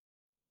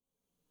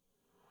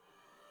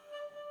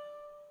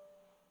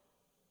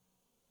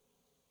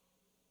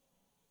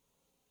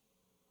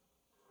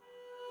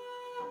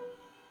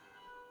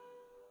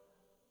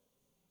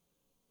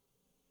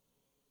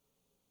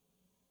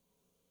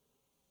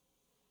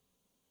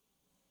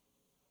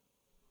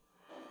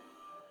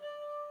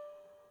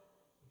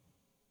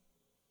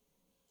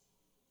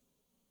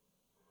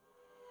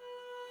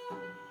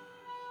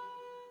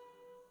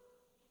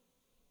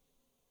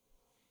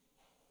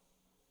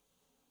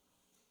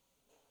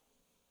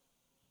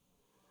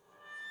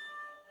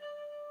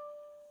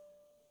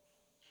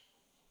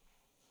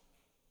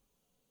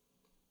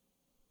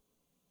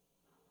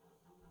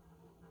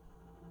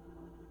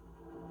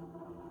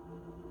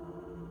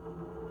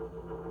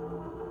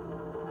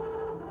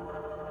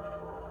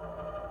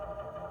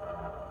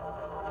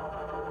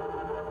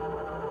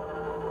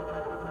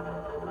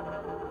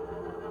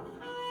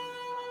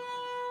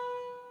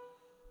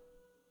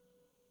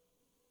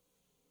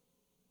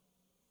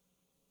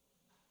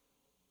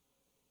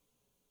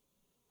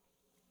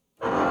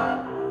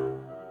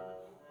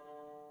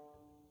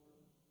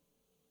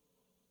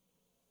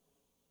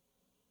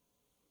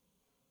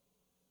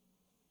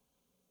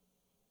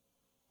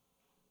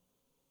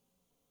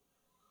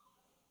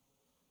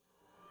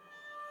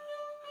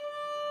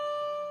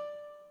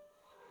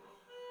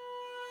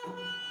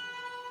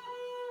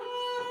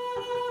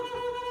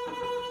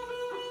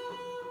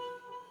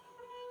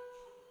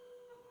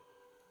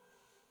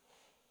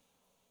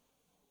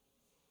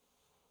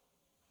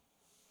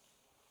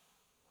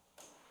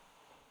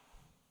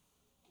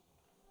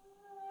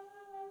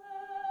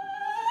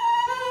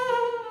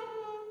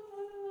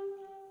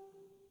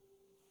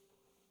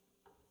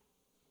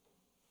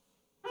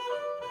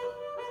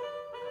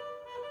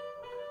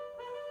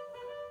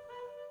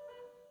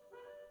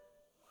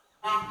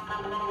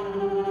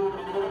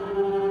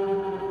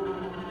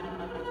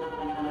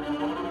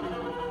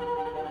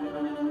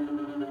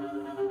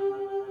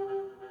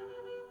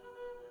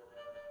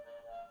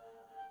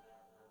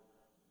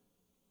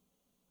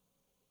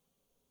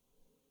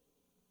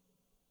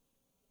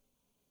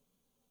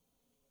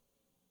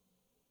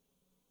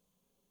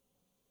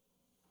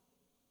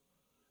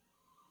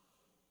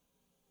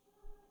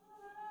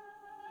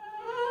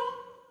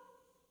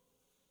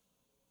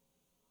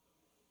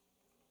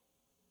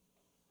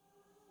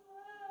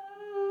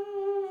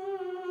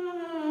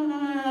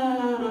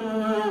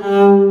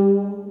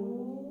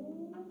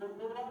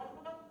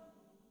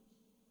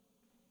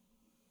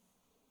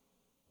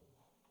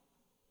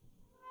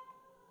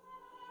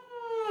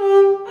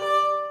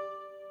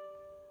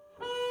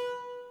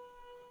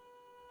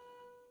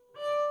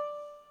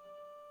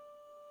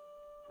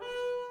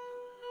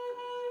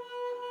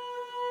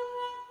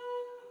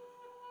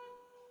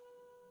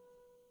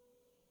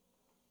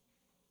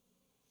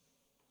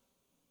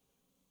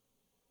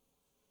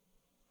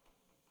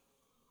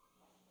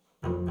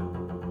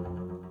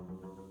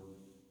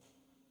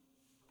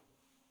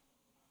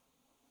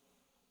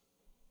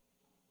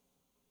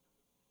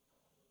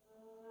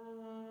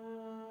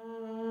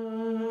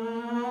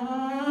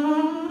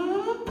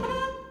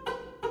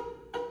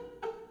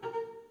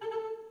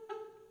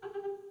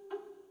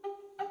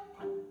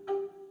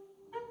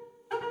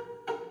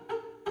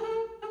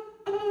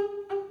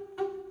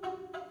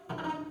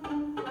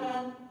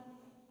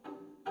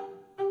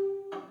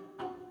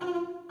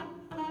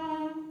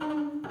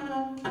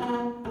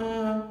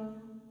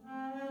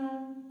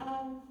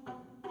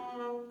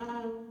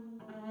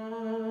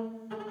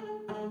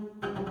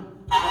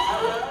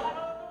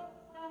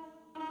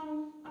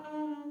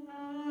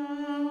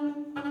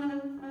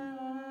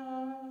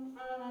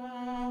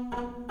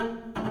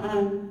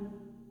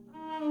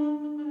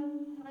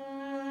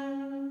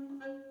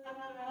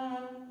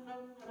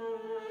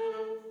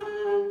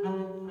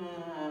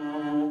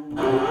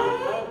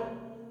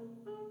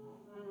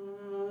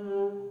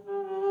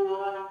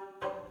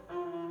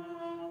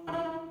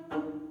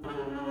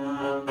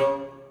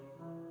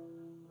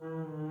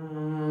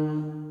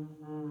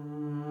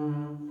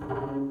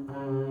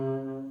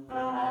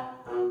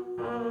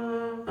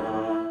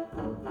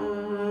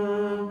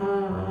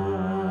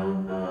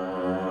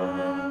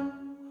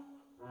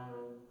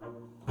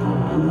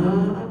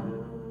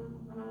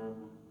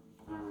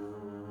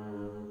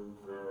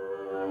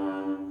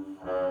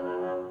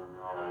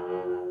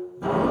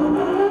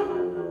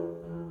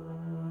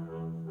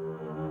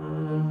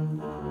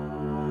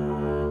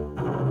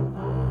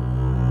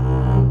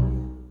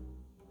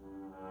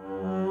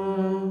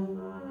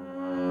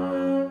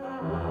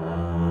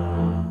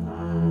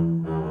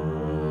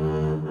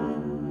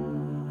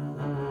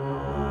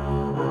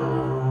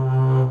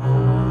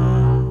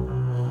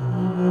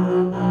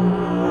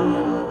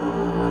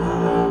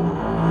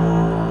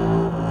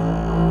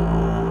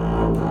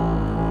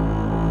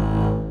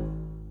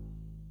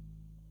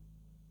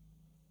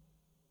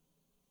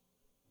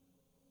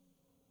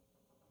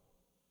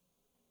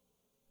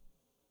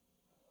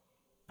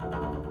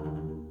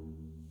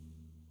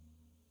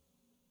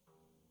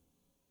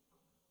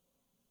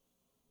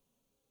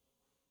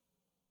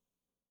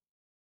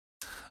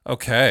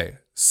 Okay,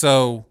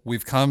 so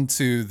we've come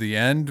to the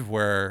end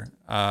where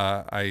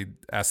I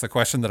ask the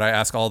question that I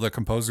ask all the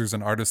composers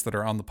and artists that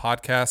are on the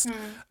podcast.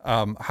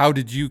 How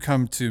did you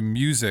come to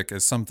music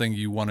as something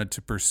you wanted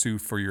to pursue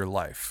for your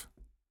life?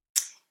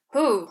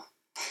 Ooh.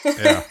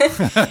 Yeah.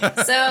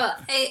 So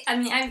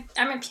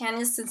I'm a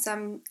pianist since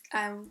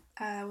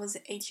I was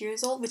 8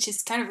 years old, which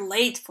is kind of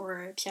late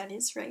for a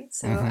pianist, right?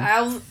 So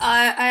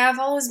I have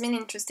always been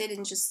interested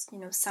in just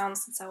sound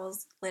since I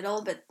was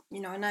little, but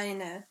not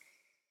in a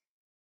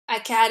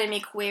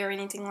academic way or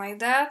anything like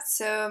that.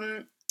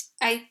 So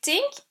I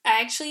think I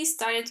actually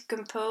started to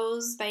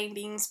compose by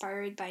being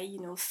inspired by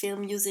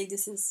film music.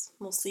 This is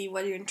mostly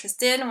what you're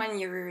interested in when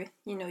you're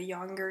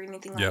younger or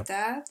anything like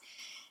that.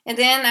 And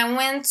then I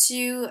went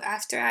to,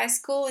 after high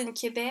school in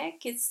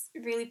Quebec. It's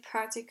really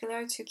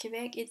particular to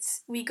Quebec.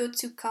 We go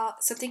to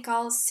something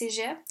called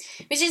Cégep,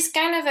 which is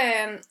kind of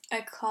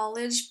a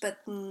college, but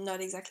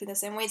not exactly the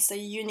same way. It's a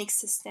unique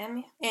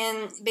system.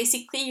 And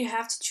basically you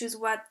have to choose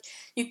what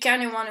you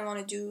kind of want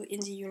to do in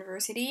the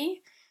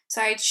university.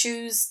 So I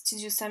choose to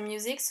do some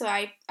music. So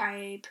I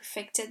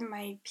perfected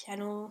my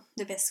piano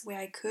the best way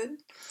I could.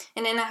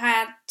 And then I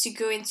had to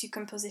go into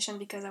composition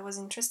because I was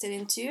interested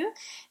into.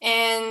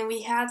 And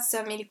we had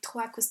some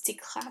electroacoustic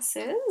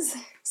classes.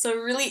 So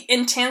really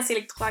intense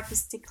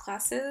electroacoustic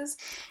classes.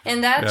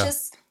 And that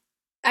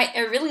I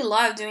really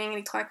love doing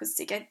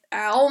electroacoustic.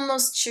 I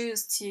almost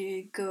chose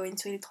to go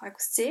into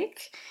electroacoustic.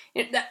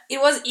 It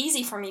was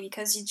easy for me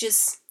because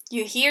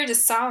you hear the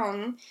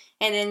sound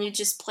and then you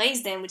just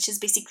place them, which is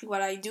basically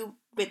what I do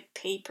with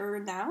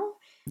paper now.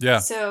 Yeah.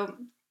 So,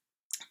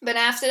 but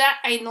after that,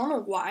 I don't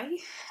know why.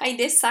 I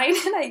decided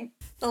I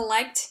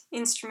liked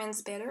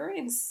instruments better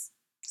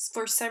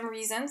for some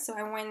reason. So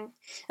I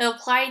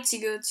applied to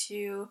go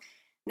to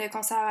the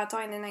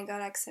conservatoire, and then I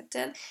got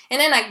accepted.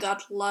 And then I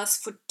got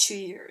lost for 2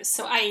 years.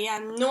 So I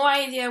had no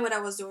idea what I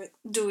was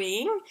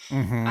doing.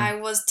 Mm-hmm. I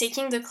was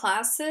taking the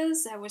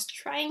classes. I was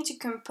trying to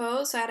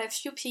compose. So I had a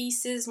few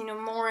pieces,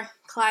 more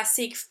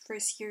classic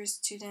first-year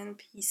student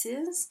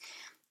pieces.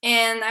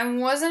 And I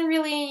wasn't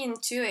really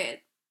into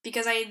it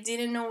because I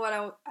didn't know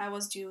what I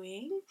was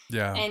doing.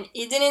 Yeah. And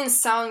it didn't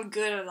sound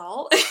good at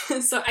all.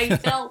 So I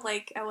felt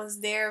like I was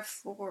there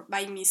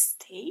by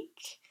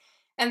mistake.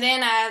 And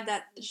then I had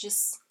that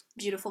just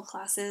beautiful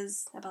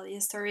classes about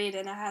history.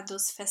 Then I had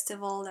those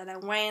festivals that I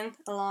went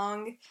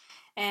along.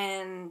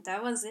 And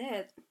that was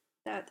it.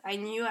 That I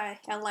knew I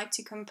liked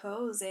to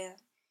compose, and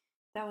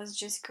that was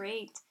just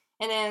great.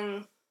 And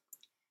then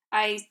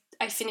I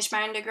finished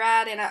my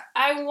undergrad, and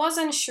I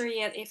wasn't sure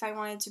yet if I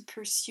wanted to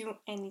pursue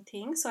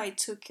anything, so I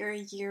took a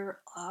year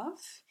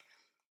off.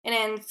 And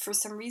then for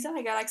some reason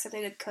I got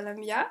accepted at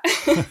Columbia,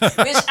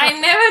 which I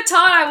never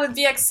thought I would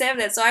be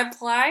accepted. So I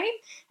applied.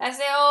 I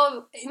said,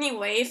 oh,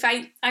 anyway, if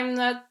I'm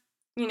not,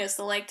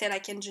 selected, I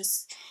can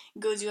just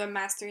go do a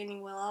master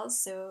anywhere else.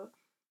 So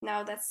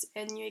now that's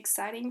a new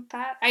exciting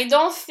path.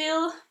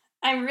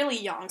 I'm really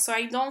young, so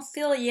I don't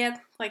feel yet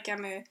like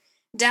I'm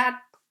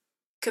that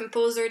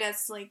composer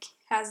that's like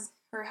has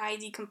her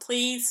ID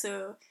complete.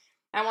 So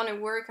I want to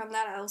work on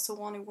that. I also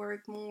want to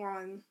work more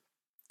on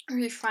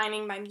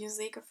refining my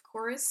music, of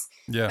course.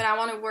 Yeah. But I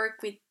want to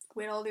work with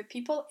other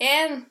people,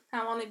 and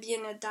I want to be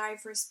in a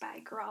diverse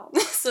background.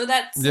 So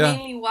that's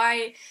mainly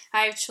why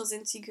I've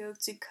chosen to go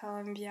to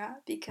Columbia,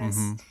 because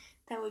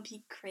that would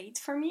be great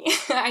for me.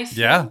 I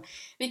feel.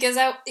 Because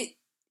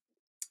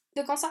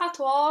the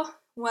conservatoire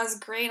was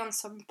great on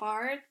some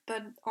part,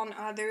 but on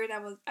other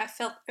I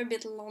felt a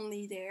bit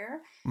lonely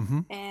there.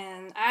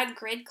 And I had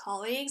great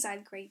colleagues, I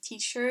had great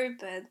teacher,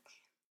 but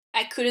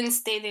I couldn't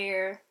stay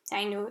there.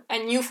 I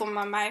knew for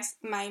my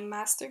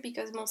master,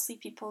 because mostly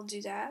people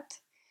do that.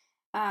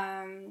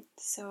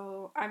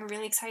 So I'm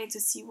really excited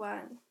to see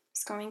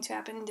what's going to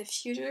happen in the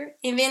future,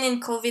 even in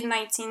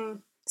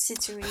COVID-19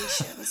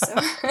 situation. So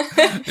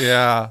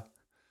yeah.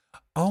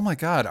 Oh my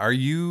God, are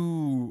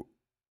you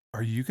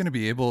going to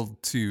be able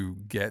to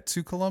get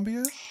to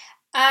Columbia?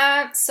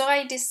 So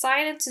I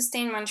decided to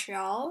stay in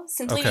Montreal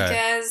simply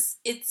because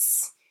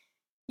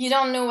you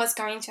don't know what's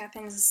going to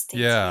happen in the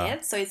States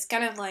yet. So it's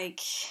kind of like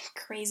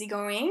crazy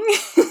going.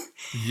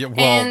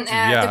 And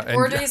the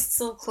border is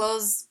still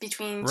closed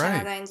between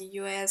Canada and the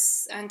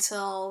US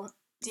until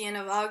the end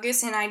of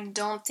August. And I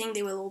don't think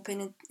they will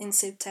open it in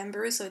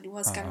September. So it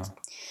was kind of...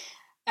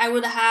 I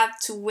would have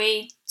to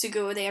wait to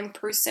go there in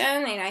person.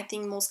 And I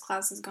think most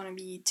classes are going to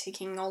be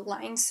taking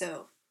online.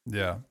 So...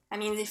 yeah. I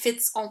mean, if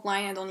it's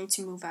online, I don't need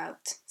to move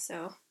out.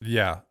 So...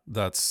 yeah,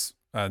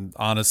 and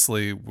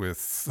honestly,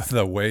 with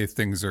the way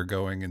things are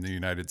going in the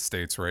United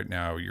States right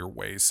now, you're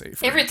way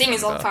safer. Everything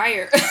is on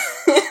fire.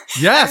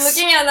 Yes. I'm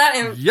looking at that,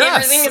 and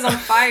everything is on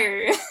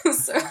fire.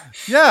 So,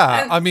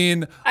 yeah, I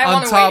mean, I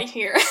want to wait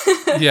here.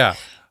 Yeah.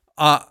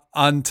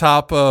 On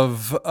top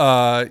of,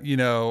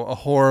 a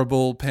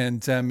horrible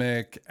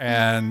pandemic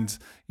and,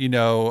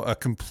 a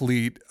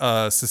complete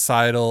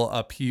societal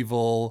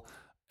upheaval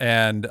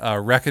and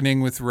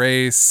reckoning with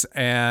race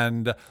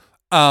and...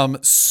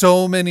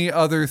 so many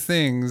other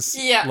things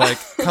like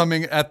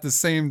coming at the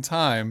same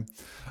time.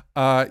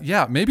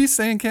 Maybe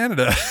stay in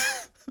Canada.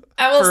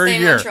 I will stay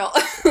in Montreal.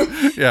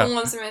 Yeah.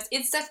 1 semester.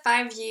 It's a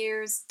 5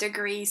 years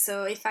degree,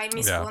 so if I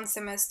miss 1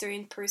 semester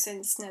in person,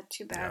 it's not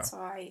too bad. Yeah. So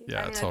I'm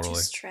not totally. too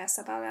stressed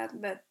about that.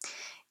 But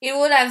it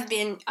would have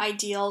been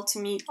ideal to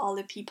meet all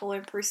the people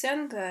in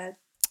person, but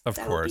of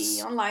course, would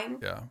be online.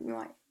 Yeah.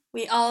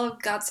 We all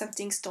got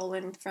something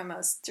stolen from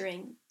us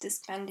during this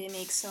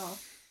pandemic, so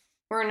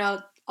we're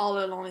not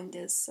all alone in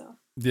this. So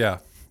yeah,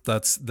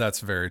 that's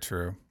very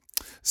true.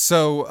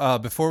 So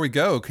before we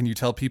go, can you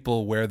tell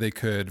people where they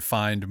could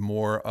find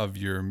more of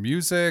your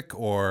music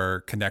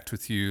or connect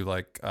with you,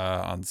 like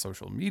on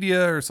social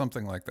media or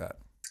something like that?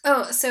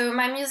 Oh, so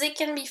my music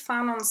can be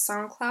found on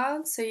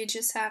SoundCloud. So you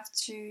just have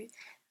to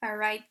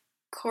write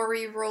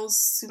Corey Rose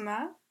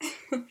Suma.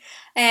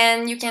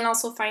 And you can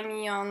also find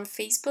me on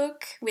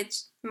Facebook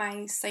with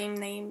my same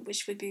name,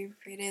 which would be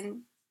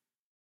written.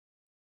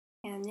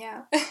 And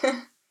yeah.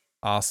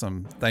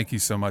 Awesome. Thank you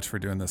so much for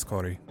doing this,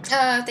 Corey.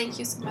 Thank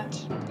you so much.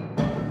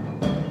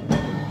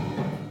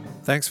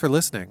 Thanks for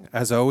listening.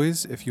 As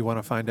always, if you want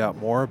to find out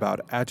more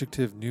about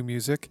Adjective New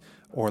Music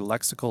or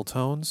Lexical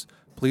Tones,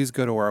 please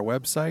go to our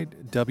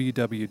website,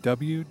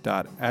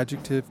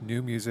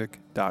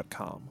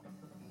 www.adjectivenewmusic.com.